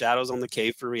confusing the shadows on the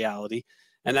cave for reality.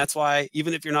 And that's why,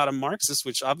 even if you're not a Marxist,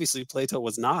 which obviously Plato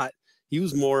was not, He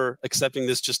was more accepting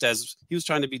this just as he was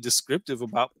trying to be descriptive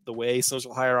about the way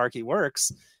social hierarchy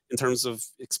works in terms of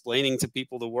explaining to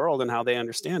people the world and how they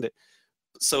understand it.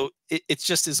 So it's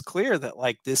just as clear that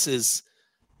like this is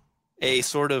a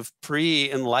sort of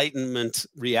pre-Enlightenment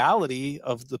reality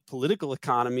of the political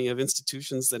economy of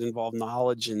institutions that involve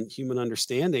knowledge and human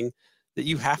understanding, that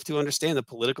you have to understand the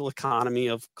political economy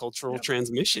of cultural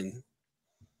transmission.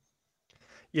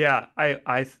 Yeah,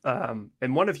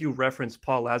 and one of you referenced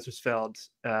Paul Lazarsfeld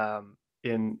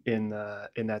in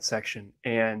that section,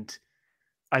 and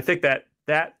I think that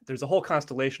there's a whole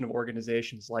constellation of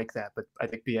organizations like that, but I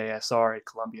think BASR at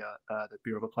Columbia, the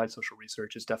Bureau of Applied Social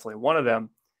Research, is definitely one of them.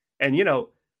 And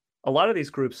a lot of these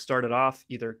groups started off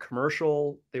either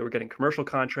commercial, they were getting commercial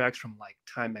contracts from like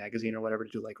Time Magazine or whatever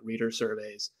to do like reader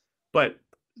surveys, but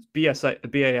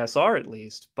BASR, at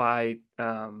least by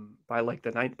like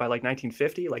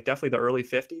 1950, like definitely the early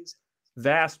 50s,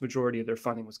 vast majority of their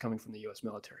funding was coming from the U.S.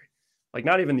 military, like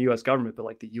not even the U.S. government, but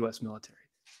like the U.S. military.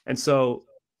 And so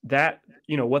that,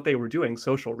 what they were doing,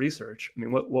 social research. I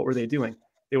mean, what were they doing?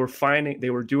 They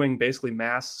were doing basically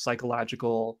mass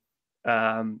psychological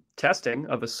testing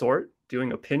of a sort,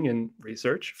 doing opinion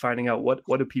research, finding out what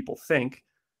do people think,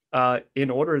 in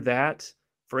order that,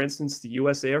 for instance, the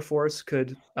U.S. Air Force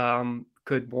could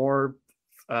more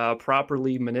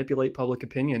properly manipulate public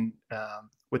opinion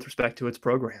with respect to its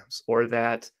programs, or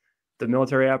that the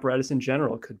military apparatus in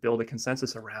general could build a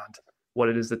consensus around what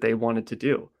it is that they wanted to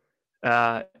do.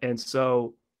 And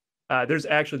so there's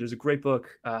a great book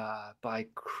by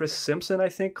Chris Simpson, I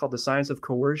think, called The Science of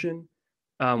Coercion,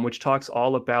 which talks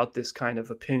all about this kind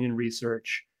of opinion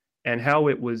research and how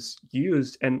it was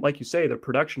used. And like you say, the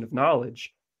production of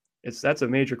knowledge, that's a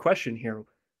major question here.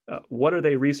 What are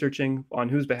they researching? On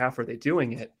whose behalf are they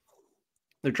doing it?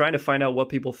 They're trying to find out what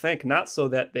people think, not so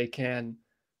that they can,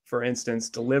 for instance,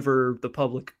 deliver the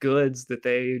public goods that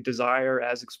they desire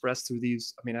as expressed through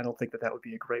these. I mean, I don't think that would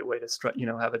be a great way to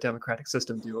have a democratic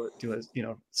system do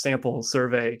a sample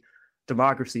survey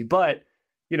democracy, but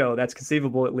that's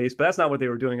conceivable at least. But that's not what they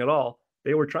were doing at all.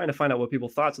 They were trying to find out what people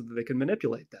thought so that they could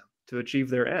manipulate them to achieve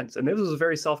their ends. And this was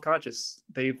very self-conscious.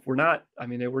 They were not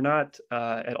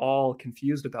at all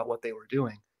confused about what they were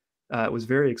doing. It was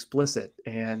very explicit.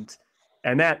 And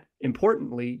that,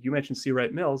 importantly, you mentioned C.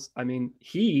 Wright Mills. I mean,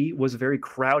 he was very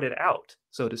crowded out,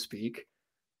 so to speak,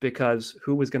 because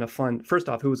who was going to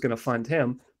fund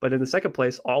him? But in the second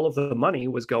place, all of the money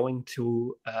was going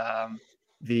to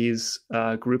these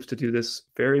groups to do this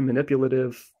very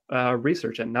manipulative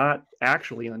research and not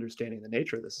actually understanding the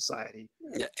nature of the society.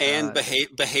 And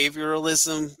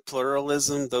behavioralism,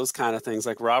 pluralism, those kind of things,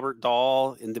 like Robert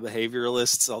Dahl and the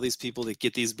behavioralists, all these people that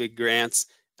get these big grants.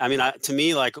 I mean, to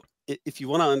me, like, if you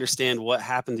want to understand what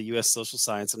happened to U.S. social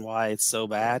science and why it's so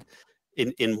bad,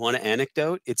 in one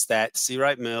anecdote, it's that C.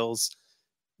 Wright Mills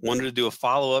wanted to do a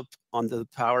follow-up on to the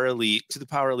power elite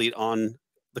on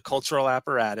the cultural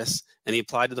apparatus, and he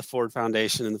applied to the Ford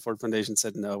Foundation, and the Ford Foundation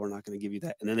said, no, we're not going to give you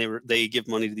that. And then they give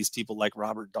money to these people like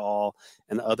Robert Dahl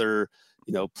and other,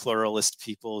 pluralist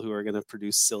people who are going to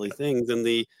produce silly things. And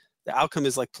the outcome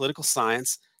is like political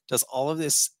science does all of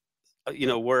this,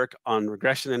 work on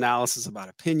regression analysis about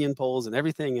opinion polls and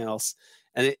everything else.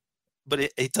 And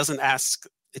it doesn't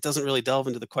really delve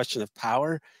into the question of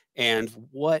power and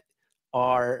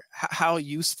how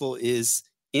useful is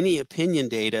any opinion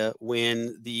data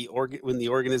when the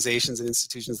organizations and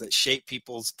institutions that shape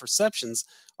people's perceptions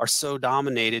are so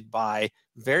dominated by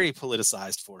very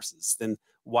politicized forces. Then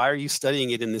why are you studying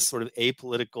it in this sort of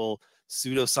apolitical,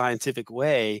 pseudoscientific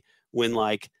way when,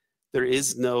 like, there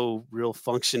is no real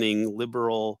functioning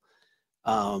liberal,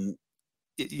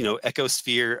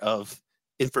 ecosphere of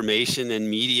information and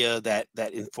media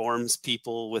that informs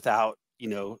people without,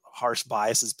 harsh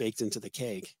biases baked into the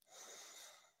cake?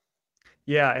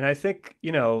 Yeah, and I think,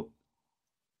 to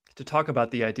talk about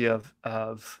the idea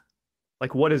of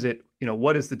like, what is it,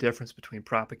 what is the difference between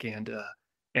propaganda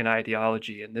and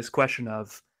ideology? And this question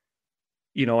of,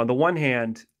 on the one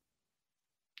hand,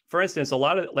 for instance,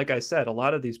 like I said, a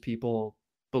lot of these people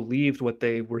believed what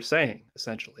they were saying,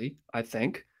 essentially, I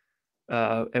think,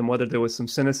 and whether there was some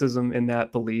cynicism in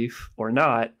that belief or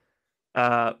not,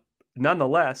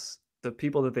 nonetheless, the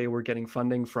people that they were getting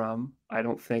funding from, I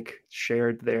don't think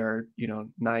shared their,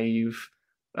 naive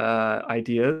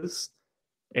ideas.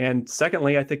 And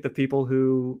secondly, I think the people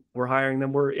who were hiring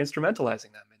them were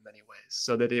instrumentalizing them in many ways,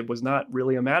 so that it was not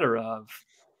really a matter of,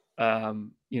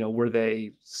 were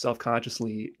they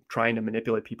self-consciously trying to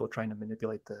manipulate people, trying to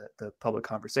manipulate the public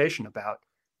conversation about,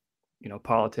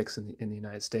 politics in the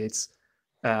United States.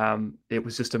 It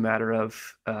was just a matter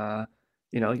of,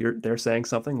 they're saying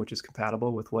something which is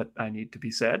compatible with what I need to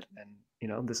be said, and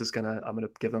I'm gonna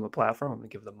give them a platform. I'm gonna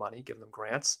give them money, give them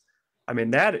grants. I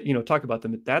mean, that, talk about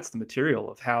that's the material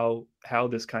of how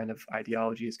this kind of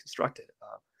ideology is constructed.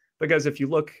 Because if you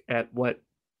look at what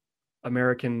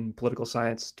American political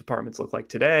science departments look like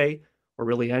today, or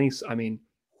really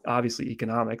obviously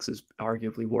economics is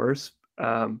arguably worse.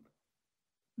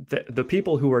 The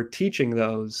people who are teaching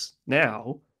those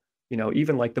now,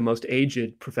 even like the most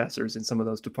aged professors in some of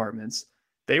those departments,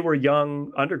 they were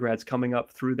young undergrads coming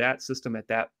up through that system at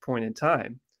that point in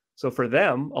time. So for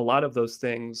them, a lot of those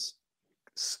things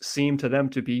seem to them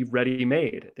to be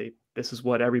ready-made. This is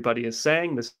what everybody is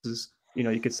saying. This is,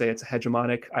 you could say it's a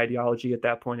hegemonic ideology at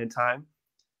that point in time,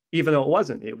 even though it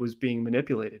wasn't. It was being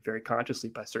manipulated very consciously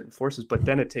by certain forces, but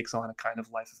then it takes on a kind of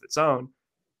life of its own.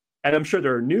 And I'm sure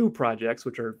there are new projects,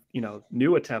 which are,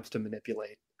 new attempts to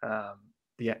manipulate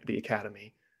the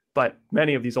academy. But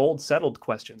many of these old settled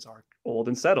questions are old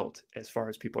and settled as far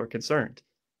as people are concerned.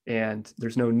 And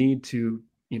there's no need to,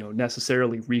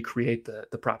 necessarily recreate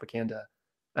the propaganda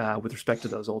with respect to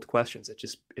those old questions. It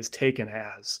just is taken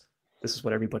as this is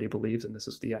what everybody believes, and this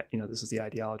is the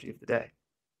ideology of the day.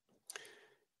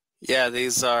 Yeah,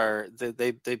 these are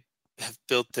they have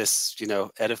built this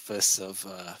edifice of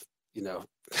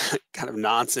kind of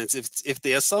nonsense. If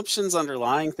the assumptions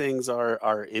underlying things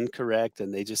are incorrect,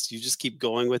 and you just keep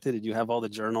going with it, and you have all the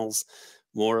journals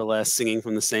more or less singing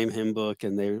from the same hymn book,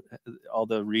 and all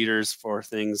the readers for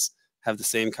things have the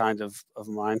same kind of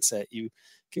mindset, you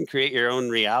can create your own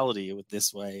reality with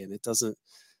this way, and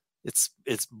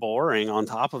it's boring on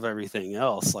top of everything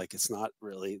else. Like, it's not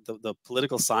really the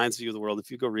political science view of the world.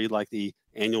 If you go read like the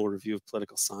annual review of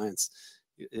political science,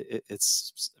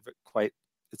 it's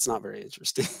not very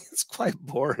interesting. It's quite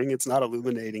boring. It's not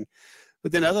illuminating.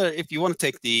 But then if you want to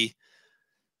take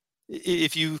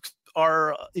if you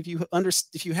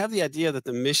have the idea that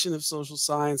the mission of social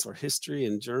science or history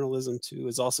and journalism too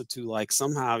is also to like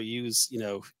somehow use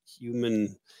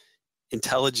human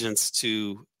intelligence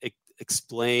to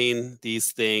explain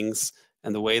these things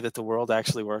and the way that the world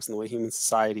actually works and the way human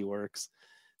society works,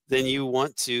 then you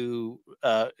want to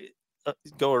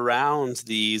go around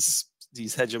these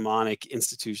hegemonic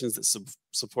institutions that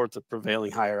support the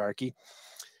prevailing hierarchy.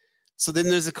 So then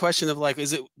there's a question of like,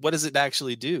 what does it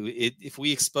actually do? If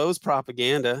we expose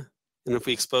propaganda, and if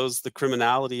we expose the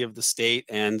criminality of the state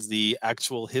and the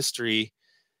actual history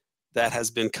that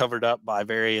has been covered up by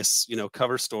various,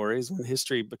 cover stories, when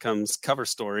history becomes cover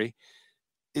story,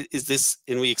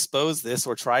 and we expose this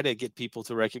or try to get people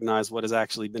to recognize what has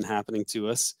actually been happening to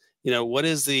us,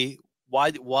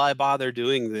 why bother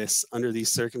doing this under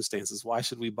these circumstances? Why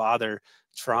should we bother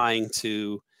trying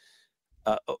to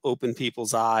open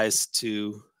people's eyes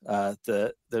to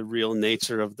the real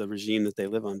nature of the regime that they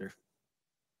live under?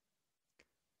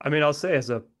 I mean, I'll say, as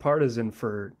a partisan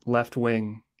for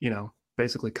left-wing,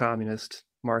 basically communist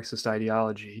Marxist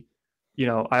ideology,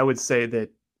 I would say that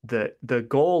the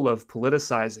goal of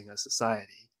politicizing a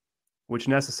society, which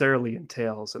necessarily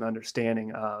entails an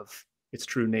understanding of its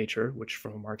true nature, which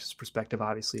from a Marxist perspective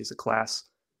obviously is a class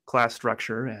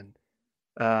structure, and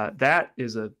that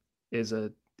it's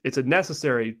a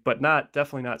necessary but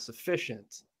definitely not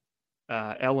sufficient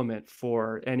element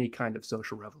for any kind of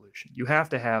social revolution. You have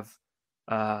to have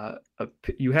a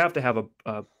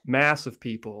mass of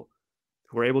people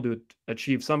who are able to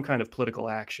achieve some kind of political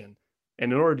action,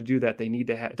 and in order to do that, they need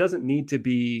to have. It doesn't need to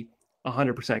be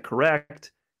 100%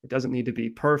 correct. It doesn't need to be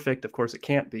perfect. Of course, it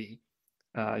can't be.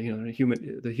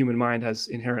 The human mind has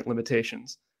inherent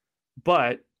limitations,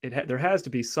 but there has to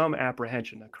be some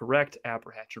apprehension, a correct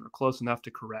apprehension, or close enough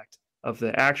to correct, of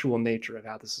the actual nature of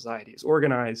how the society is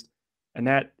organized, and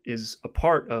that is a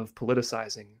part of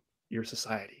politicizing your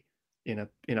society in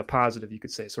a positive, you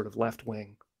could say, sort of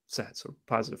left-wing sense, or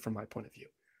positive from my point of view.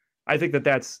 I think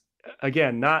that's,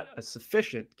 again, not a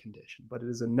sufficient condition, but it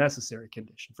is a necessary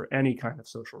condition for any kind of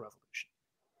social revolution.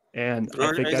 And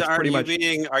I think that's pretty much.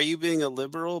 Are you being a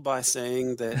liberal by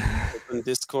saying that open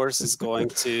discourse is going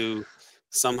to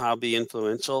somehow be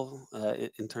influential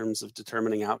in terms of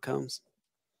determining outcomes?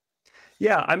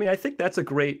 Yeah, I mean, I think that's a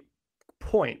great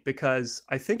point, because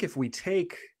I think if we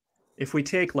take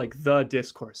like the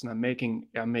discourse, and I'm making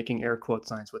air quote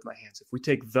signs with my hands, if we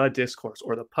take the discourse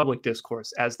or the public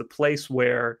discourse as the place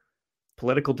where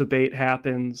political debate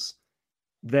happens,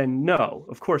 then no,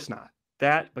 of course not.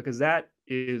 Because that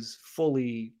is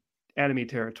fully enemy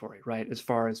territory, right? As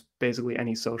far as basically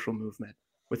any social movement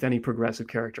with any progressive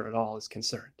character at all is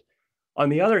concerned. On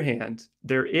the other hand,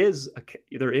 there is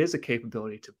a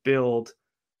capability to build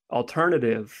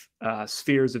alternative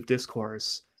spheres of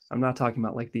discourse. I'm not talking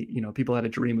about like people had a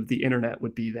dream of the internet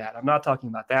would be that. I'm not talking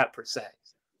about that per se,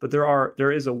 but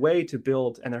there is a way to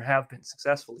build, and there have been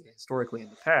successfully historically in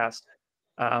the past,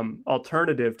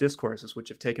 alternative discourses which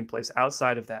have taken place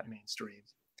outside of that mainstream,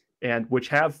 and which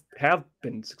have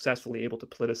been successfully able to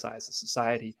politicize the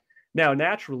society. Now,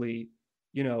 naturally,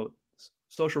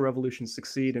 social revolutions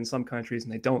succeed in some countries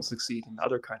and they don't succeed in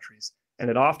other countries, and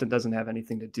it often doesn't have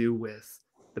anything to do with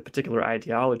the particular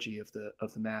ideology of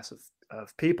the mass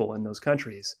of people in those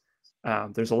countries.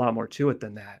 There's a lot more to it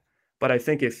than that. But I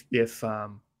think if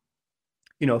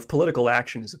political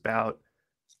action is about,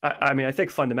 I think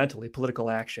fundamentally political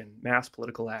action, mass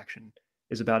political action,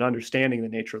 is about understanding the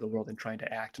nature of the world and trying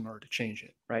to act in order to change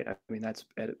it, right? I mean, that's,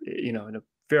 in a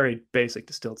very basic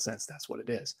distilled sense, that's what it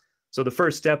is. So the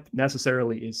first step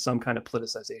necessarily is some kind of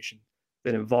politicization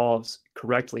that involves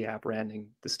correctly apprehending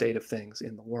the state of things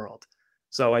in the world.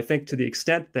 So I think to the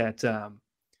extent that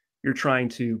you're trying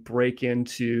to break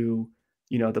into,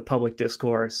 the public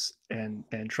discourse and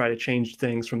try to change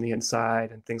things from the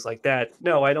inside and things like that,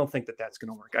 no, I don't think that that's going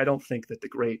to work. I don't think that the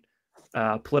great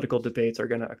political debates are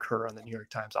going to occur on the New York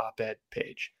Times op-ed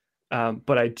page.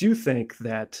 But I do think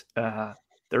that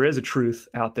there is a truth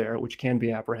out there which can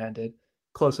be apprehended,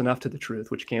 close enough to the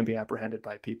truth, which can be apprehended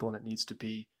by people, and it needs to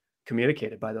be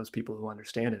communicated by those people who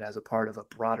understand it as a part of a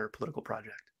broader political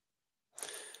project.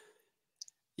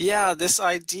 Yeah, this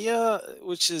idea,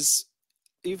 which is,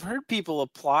 you've heard people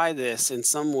apply this in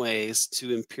some ways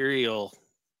to imperial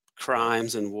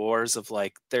crimes and wars, of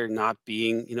like there not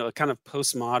being, a kind of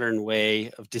postmodern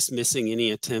way of dismissing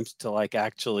any attempt to like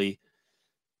actually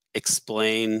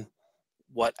explain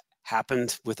what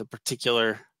happened with a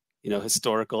particular,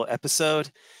 historical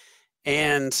episode.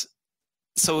 And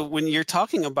so when you're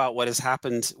talking about what has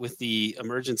happened with the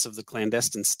emergence of the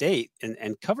clandestine state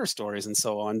and cover stories and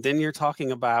so on, then you're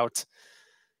talking about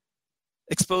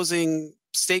exposing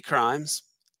state crimes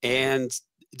and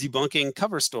debunking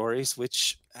cover stories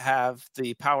which have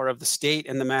the power of the state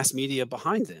and the mass media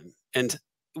behind them. And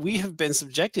we have been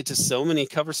subjected to so many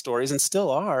cover stories, and still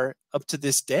are up to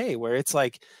this day, where it's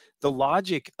like the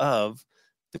logic of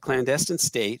the clandestine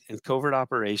state and covert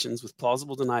operations with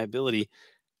plausible deniability,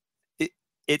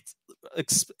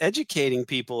 it's educating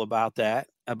people about that,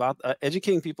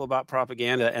 educating people about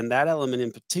propaganda and that element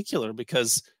in particular,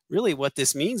 because really what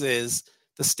this means is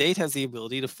the state has the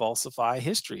ability to falsify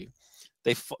history.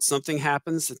 Something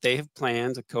happens that they have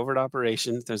planned, a covert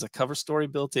operation, there's a cover story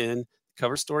built in, the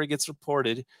cover story gets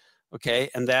reported, okay,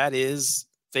 and that is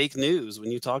fake news.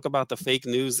 When you talk about the fake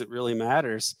news that really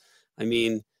matters, I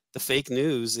mean, the fake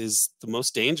news is the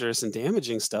most dangerous and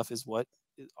damaging stuff, is what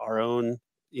our own,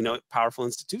 powerful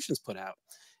institutions put out.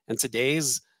 And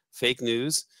today's fake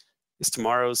news is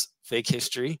tomorrow's fake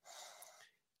history.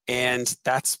 And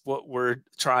that's what we're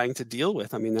trying to deal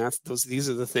with. I mean, these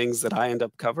are the things that I end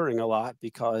up covering a lot,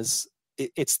 because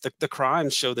it's the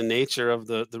crimes show the nature of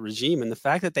the regime, and the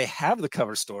fact that they have the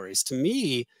cover stories. To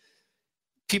me,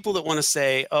 people that want to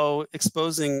say, oh,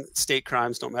 exposing state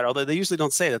crimes don't matter, although they usually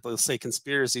don't say that, they'll say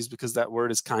conspiracies because that word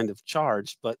is kind of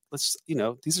charged. But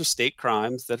these are state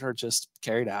crimes that are just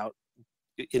carried out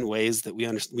in ways that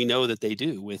we know that they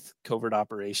do, with covert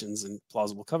operations and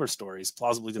plausible cover stories,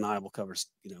 plausibly deniable covers,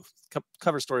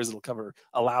 cover stories that'll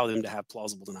allow them to have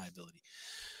plausible deniability.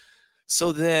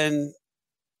 So then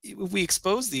if we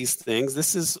expose these things,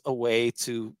 this is a way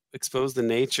to expose the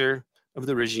nature of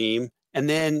the regime. And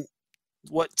then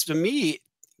what to me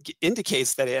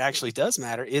indicates that it actually does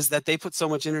matter is that they put so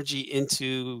much energy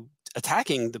into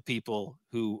attacking the people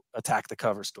who attack the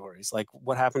cover stories, like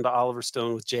what happened to Oliver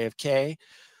Stone with JFK,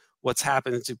 what's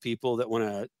happened to people that want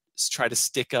to try to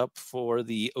stick up for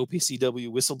the OPCW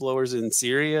whistleblowers in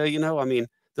Syria. I mean,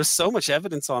 there's so much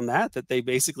evidence on that they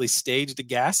basically staged a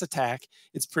gas attack.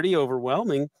 It's pretty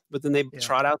overwhelming, but then they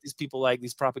trot out these people, like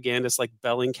these propagandists like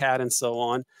Bellingcat and so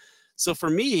on. So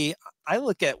for me, I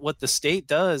look at what the state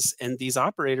does and these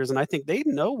operators, and I think they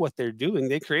know what they're doing.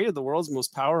 They created the world's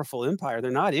most powerful empire. They're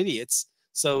not idiots.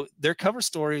 So their cover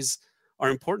stories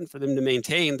are important for them to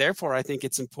maintain. Therefore, I think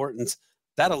it's important.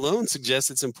 That alone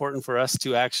suggests it's important for us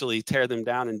to actually tear them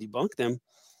down and debunk them.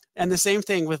 And the same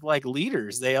thing with like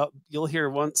leaders. You'll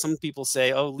hear some people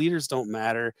say, oh, leaders don't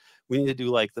matter. We need to do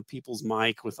like the People's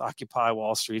Mic with Occupy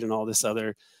Wall Street and all this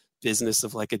other business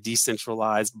of like a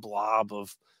decentralized blob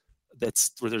of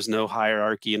where there's no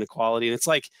hierarchy and equality. And it's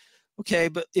like, okay,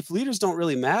 but if leaders don't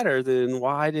really matter, then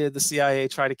why did the CIA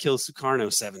try to kill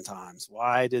Sukarno 7 times?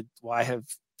 Why have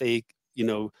they,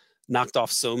 knocked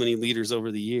off so many leaders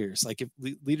over the years? Like, if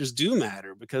leaders do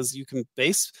matter, because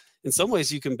in some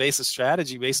ways you can base a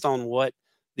strategy based on what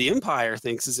the empire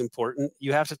thinks is important.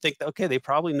 You have to think that, okay, they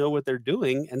probably know what they're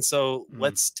doing. And so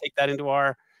let's take that into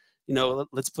our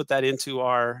let's put that into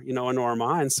our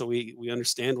minds so we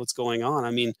understand what's going on.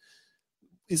 I mean,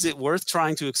 is it worth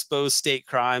trying to expose state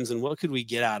crimes, and what could we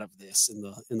get out of this in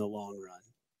the long run?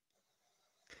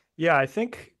 Yeah, I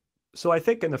think so. I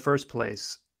think in the first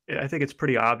place, I think it's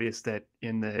pretty obvious that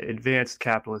in the advanced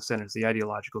capitalist centers, the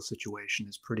ideological situation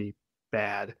is pretty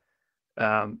bad.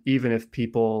 Even if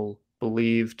people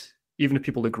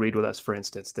agreed with us, for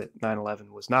instance, that 9/11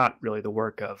 was not really the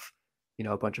work of,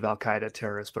 a bunch of Al-Qaeda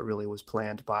terrorists, but really was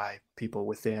planned by people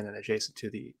within and adjacent to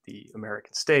the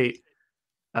American state,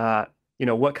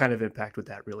 what kind of impact would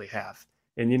that really have?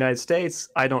 In the United States,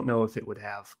 I don't know if it would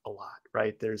have a lot,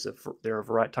 right? There are a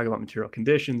variety, talking about material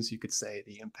conditions, you could say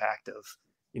the impact of,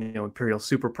 imperial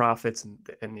super profits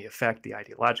and the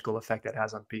ideological effect that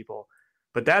has on people.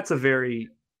 But that's a very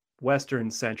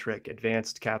Western-centric,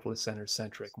 advanced capitalist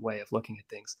center-centric way of looking at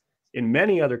things. In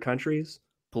many other countries,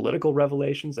 political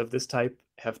revelations of this type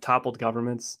have toppled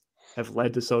governments, have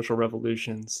led to social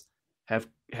revolutions, have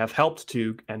helped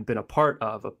to and been a part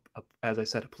of, as I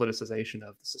said, a politicization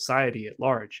of the society at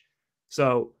large.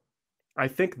 So I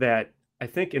think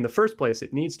in the first place,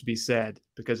 it needs to be said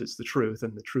because it's the truth,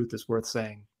 and the truth is worth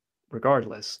saying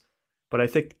regardless. But I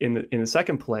think in the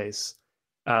second place,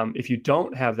 if you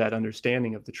don't have that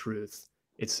understanding of the truth,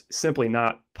 it's simply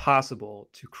not possible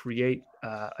to create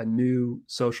a new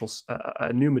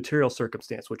material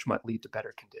circumstance which might lead to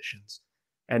better conditions.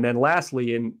 And then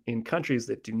lastly, in countries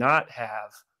that do not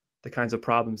have the kinds of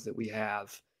problems that we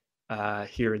have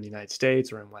here in the United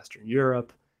States or in Western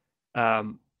Europe,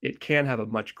 it can have a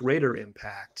much greater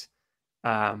impact.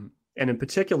 And in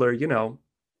particular,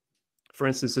 for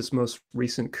instance, this most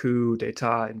recent coup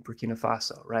d'etat in Burkina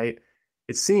Faso, right?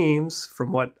 It seems,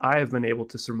 from what I have been able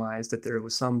to surmise, that there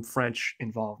was some French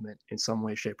involvement in some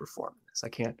way, shape, or form in this. I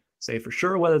can't say for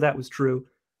sure whether that was true.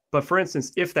 But for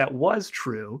instance, if that was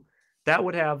true, that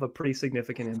would have a pretty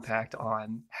significant impact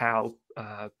on how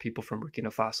people from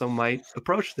Burkina Faso might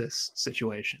approach this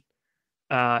situation.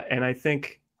 And I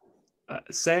think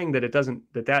saying that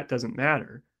that doesn't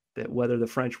matter, that whether the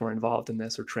French were involved in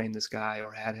this or trained this guy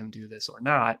or had him do this or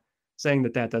not, saying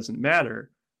that doesn't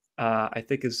matter, I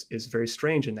think is very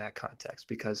strange in that context,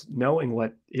 because knowing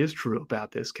what is true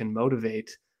about this can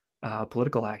motivate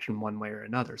political action one way or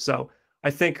another. So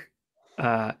I think,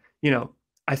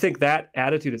 I think that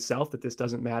attitude itself, that this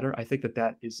doesn't matter, I think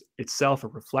that is itself a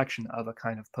reflection of a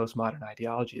kind of postmodern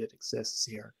ideology that exists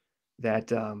here,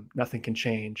 that nothing can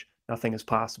change, nothing is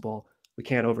possible, we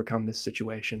can't overcome this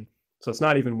situation. So it's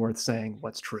not even worth saying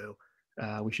what's true.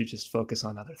 We should just focus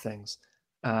on other things.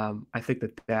 I think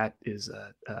that is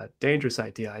a dangerous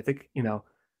idea. I think,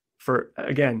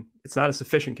 again, it's not a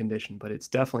sufficient condition, but it's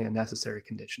definitely a necessary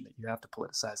condition, that you have to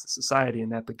politicize the society.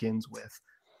 And that begins with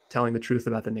telling the truth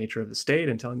about the nature of the state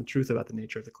and telling the truth about the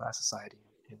nature of the class society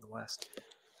in the West.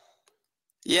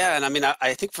 Yeah. And I mean,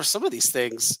 I think for some of these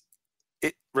things,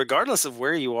 regardless of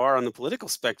where you are on the political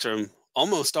spectrum,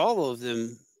 almost all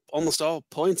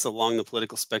points along the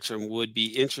political spectrum would be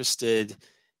interested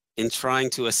in trying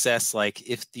to assess, like,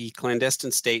 if the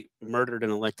clandestine state murdered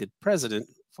an elected president,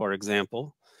 for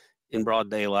example, in broad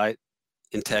daylight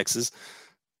in Texas,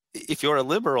 if you're a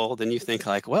liberal, then you think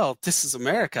like, well, this is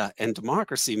America and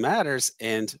democracy matters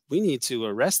and we need to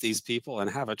arrest these people and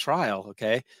have a trial,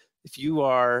 okay? If you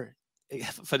are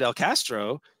Fidel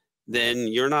Castro, then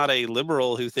you're not a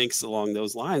liberal who thinks along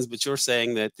those lines, but you're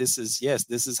saying that this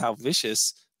is how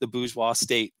vicious the bourgeois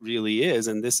state really is,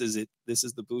 and this is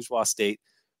the bourgeois state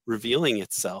revealing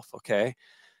itself, okay?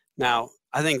 Now,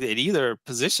 I think that either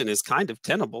position is kind of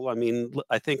tenable. I mean,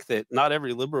 I think that not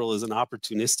every liberal is an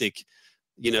opportunistic,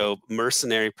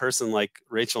 mercenary person like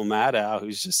Rachel Maddow,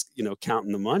 who's just,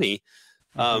 counting the money.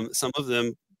 Some of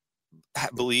them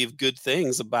believe good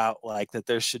things about, like, that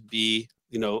there should be,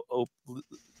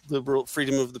 liberal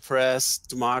freedom of the press,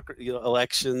 democracy,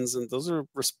 elections, and those are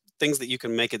things that you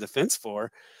can make a defense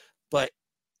for. But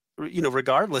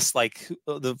regardless, like,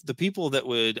 the people that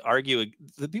would argue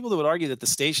that the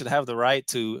state should have the right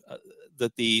to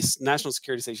that the national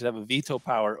security state should have a veto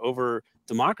power over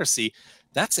democracy,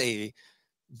 that's a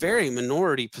very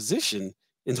minority position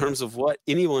in terms of what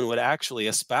anyone would actually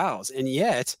espouse. And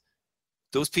yet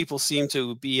those people seem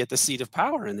to be at the seat of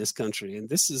power in this country.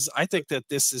 And I think that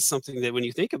this is something that, when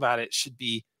you think about it, should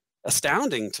be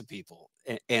astounding to people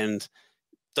and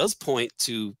does point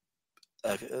to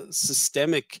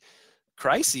systemic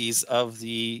crises of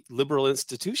the liberal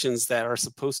institutions that are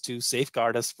supposed to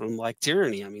safeguard us from, like,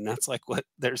 tyranny. I mean, that's like what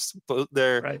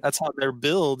right. That's how they're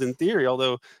billed in theory,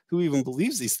 although who even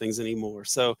believes these things anymore?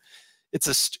 So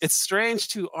it's strange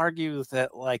to argue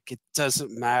that, like, it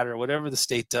doesn't matter, whatever the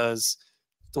state does,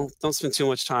 don't spend too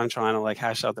much time trying to like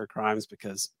hash out their crimes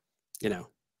because, it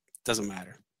doesn't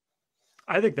matter.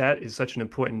 I think that is such an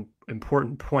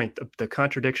important point. The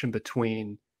contradiction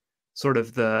between sort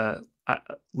of the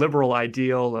liberal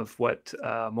ideal of what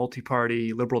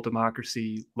multi-party liberal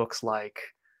democracy looks like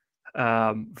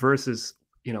versus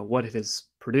what it has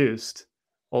produced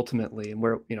ultimately, and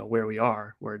where we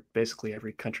are, where basically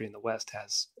every country in the West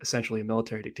has essentially a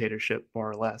military dictatorship, more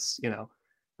or less,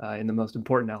 in the most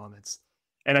important elements.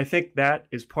 And I think that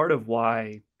is part of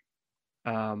why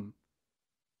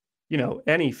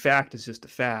any fact is just a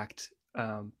fact.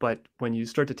 But when you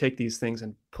start to take these things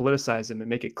and politicize them and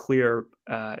make it clear,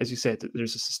 as you said,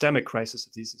 there's a systemic crisis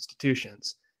of these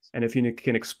institutions. And if you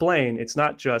can explain, it's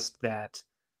not just that,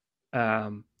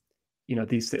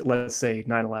 these, let's say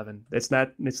 9/11, it's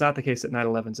not the case that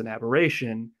 9/11 is an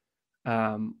aberration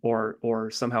or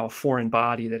somehow a foreign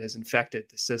body that has infected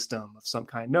the system of some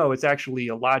kind. No, it's actually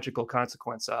a logical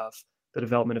consequence of the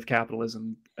development of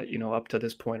capitalism, up to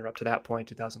this point or up to that point,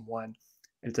 2001.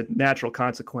 It's a natural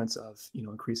consequence of,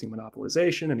 increasing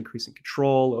monopolization and increasing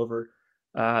control over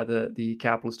the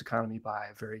capitalist economy by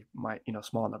a very,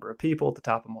 small number of people at the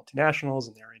top of multinationals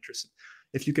and their interests.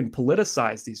 If you can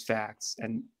politicize these facts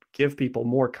and give people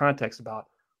more context about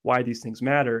why these things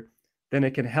matter, then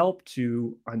it can help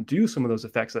to undo some of those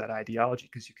effects of that ideology,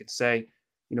 because you can say,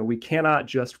 we cannot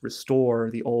just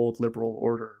restore the old liberal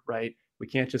order, right? We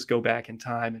can't just go back in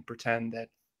time and pretend that,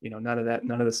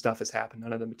 none of this stuff has happened.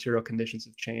 None of the material conditions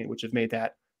have changed, which have made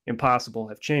that impossible,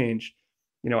 have changed.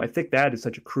 I think that is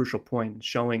such a crucial point in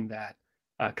showing that,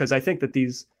 because I think that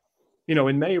these,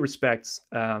 in many respects,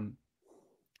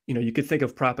 you could think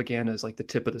of propaganda as like the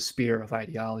tip of the spear of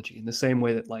ideology, in the same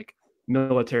way that like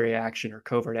military action or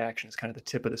covert action is kind of the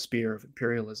tip of the spear of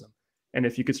imperialism. And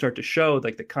if you could start to show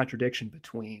like the contradiction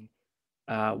between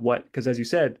because as you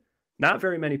said, not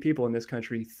very many people in this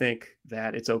country think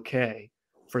that it's okay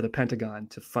for the Pentagon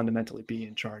to fundamentally be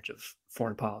in charge of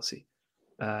foreign policy,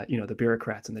 the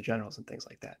bureaucrats and the generals and things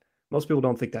like that. Most people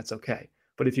don't think that's okay.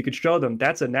 But if you could show them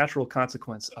that's a natural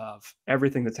consequence of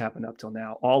everything that's happened up till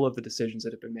now, all of the decisions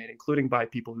that have been made, including by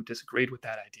people who disagreed with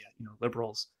that idea,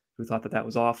 liberals who thought that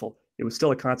was awful, it was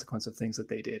still a consequence of things that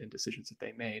they did and decisions that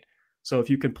they made. So if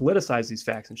you can politicize these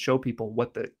facts and show people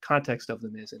what the context of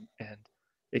them is, and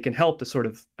it can help to sort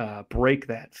of break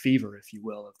that fever, if you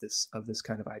will, of this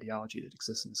kind of ideology that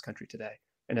exists in this country today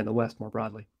and in the West more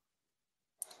broadly.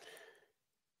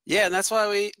 Yeah, and that's why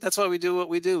we do what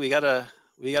we do. We gotta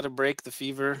break the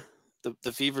fever,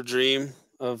 the fever dream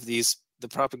of the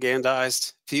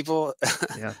propagandized people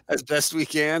as best we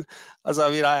can.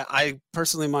 I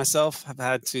personally myself have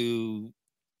had to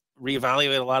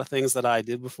reevaluate a lot of things that I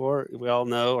did before. We all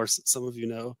know, or some of you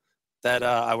know, that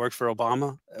I worked for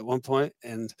Obama at one point,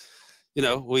 and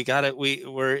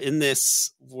we're in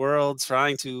this world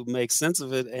trying to make sense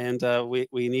of it, and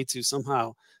we need to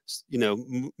somehow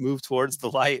move towards the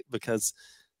light, because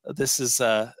this is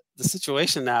the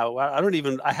situation now.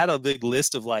 I had a big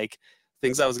list of like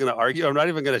things I was going to argue. I'm not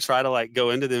even going to try to like go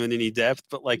into them in any depth,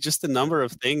 but like just the number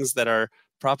of things that are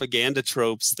propaganda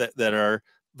tropes that are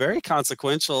very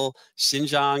consequential.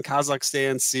 Xinjiang,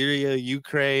 Kazakhstan, Syria,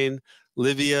 Ukraine,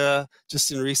 Libya,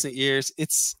 just in recent years,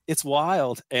 it's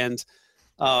wild. And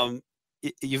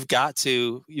you've got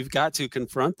to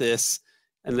confront this.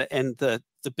 And the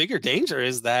bigger danger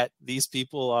is that these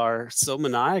people are so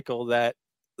maniacal that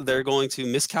they're going to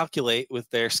miscalculate with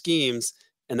their schemes,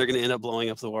 and they're going to end up blowing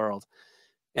up the world.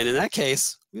 And in that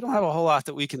case, we don't have a whole lot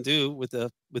that we can do with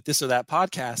this or that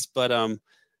podcast. But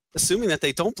assuming that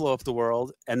they don't blow up the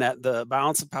world and that the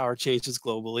balance of power changes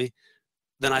globally,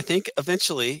 then I think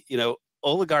eventually,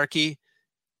 oligarchy,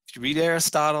 if you read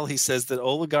Aristotle, he says that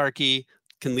oligarchy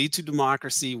can lead to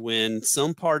democracy when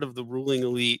some part of the ruling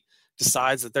elite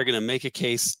decides that they're going to make a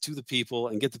case to the people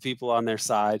and get the people on their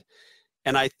side.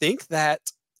 And I think that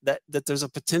there's a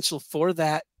potential for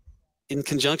that in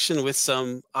conjunction with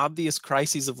some obvious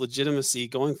crises of legitimacy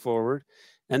going forward,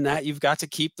 and that you've got to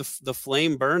keep the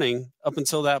flame burning up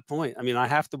until that point. I mean, I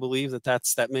have to believe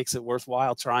that makes it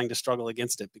worthwhile trying to struggle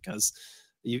against it, because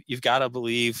you've got to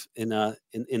believe in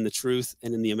the truth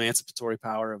and in the emancipatory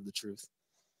power of the truth.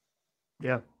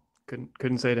 Yeah,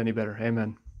 couldn't say it any better.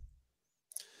 Amen.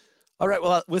 All right.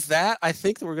 Well, with that, I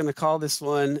think that we're going to call this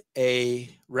one a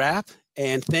wrap.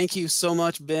 And thank you so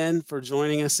much, Ben, for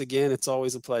joining us again. It's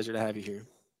always a pleasure to have you here.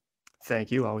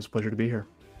 Thank you. Always a pleasure to be here.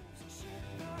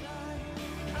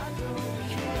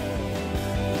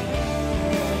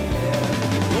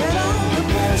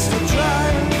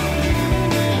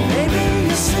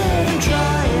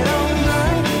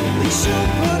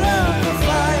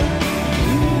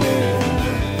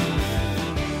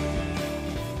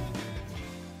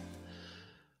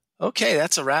 Okay,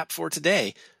 that's a wrap for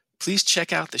today. Please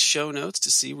check out the show notes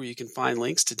to see where you can find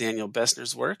links to Daniel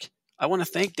Bessner's work. I want to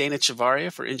thank Dana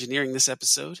Chavarria for engineering this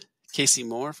episode, Casey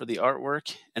Moore for the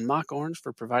artwork, and Mock Orange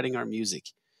for providing our music.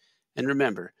 And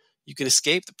remember, you can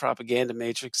escape the propaganda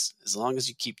matrix as long as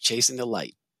you keep chasing the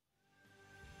light.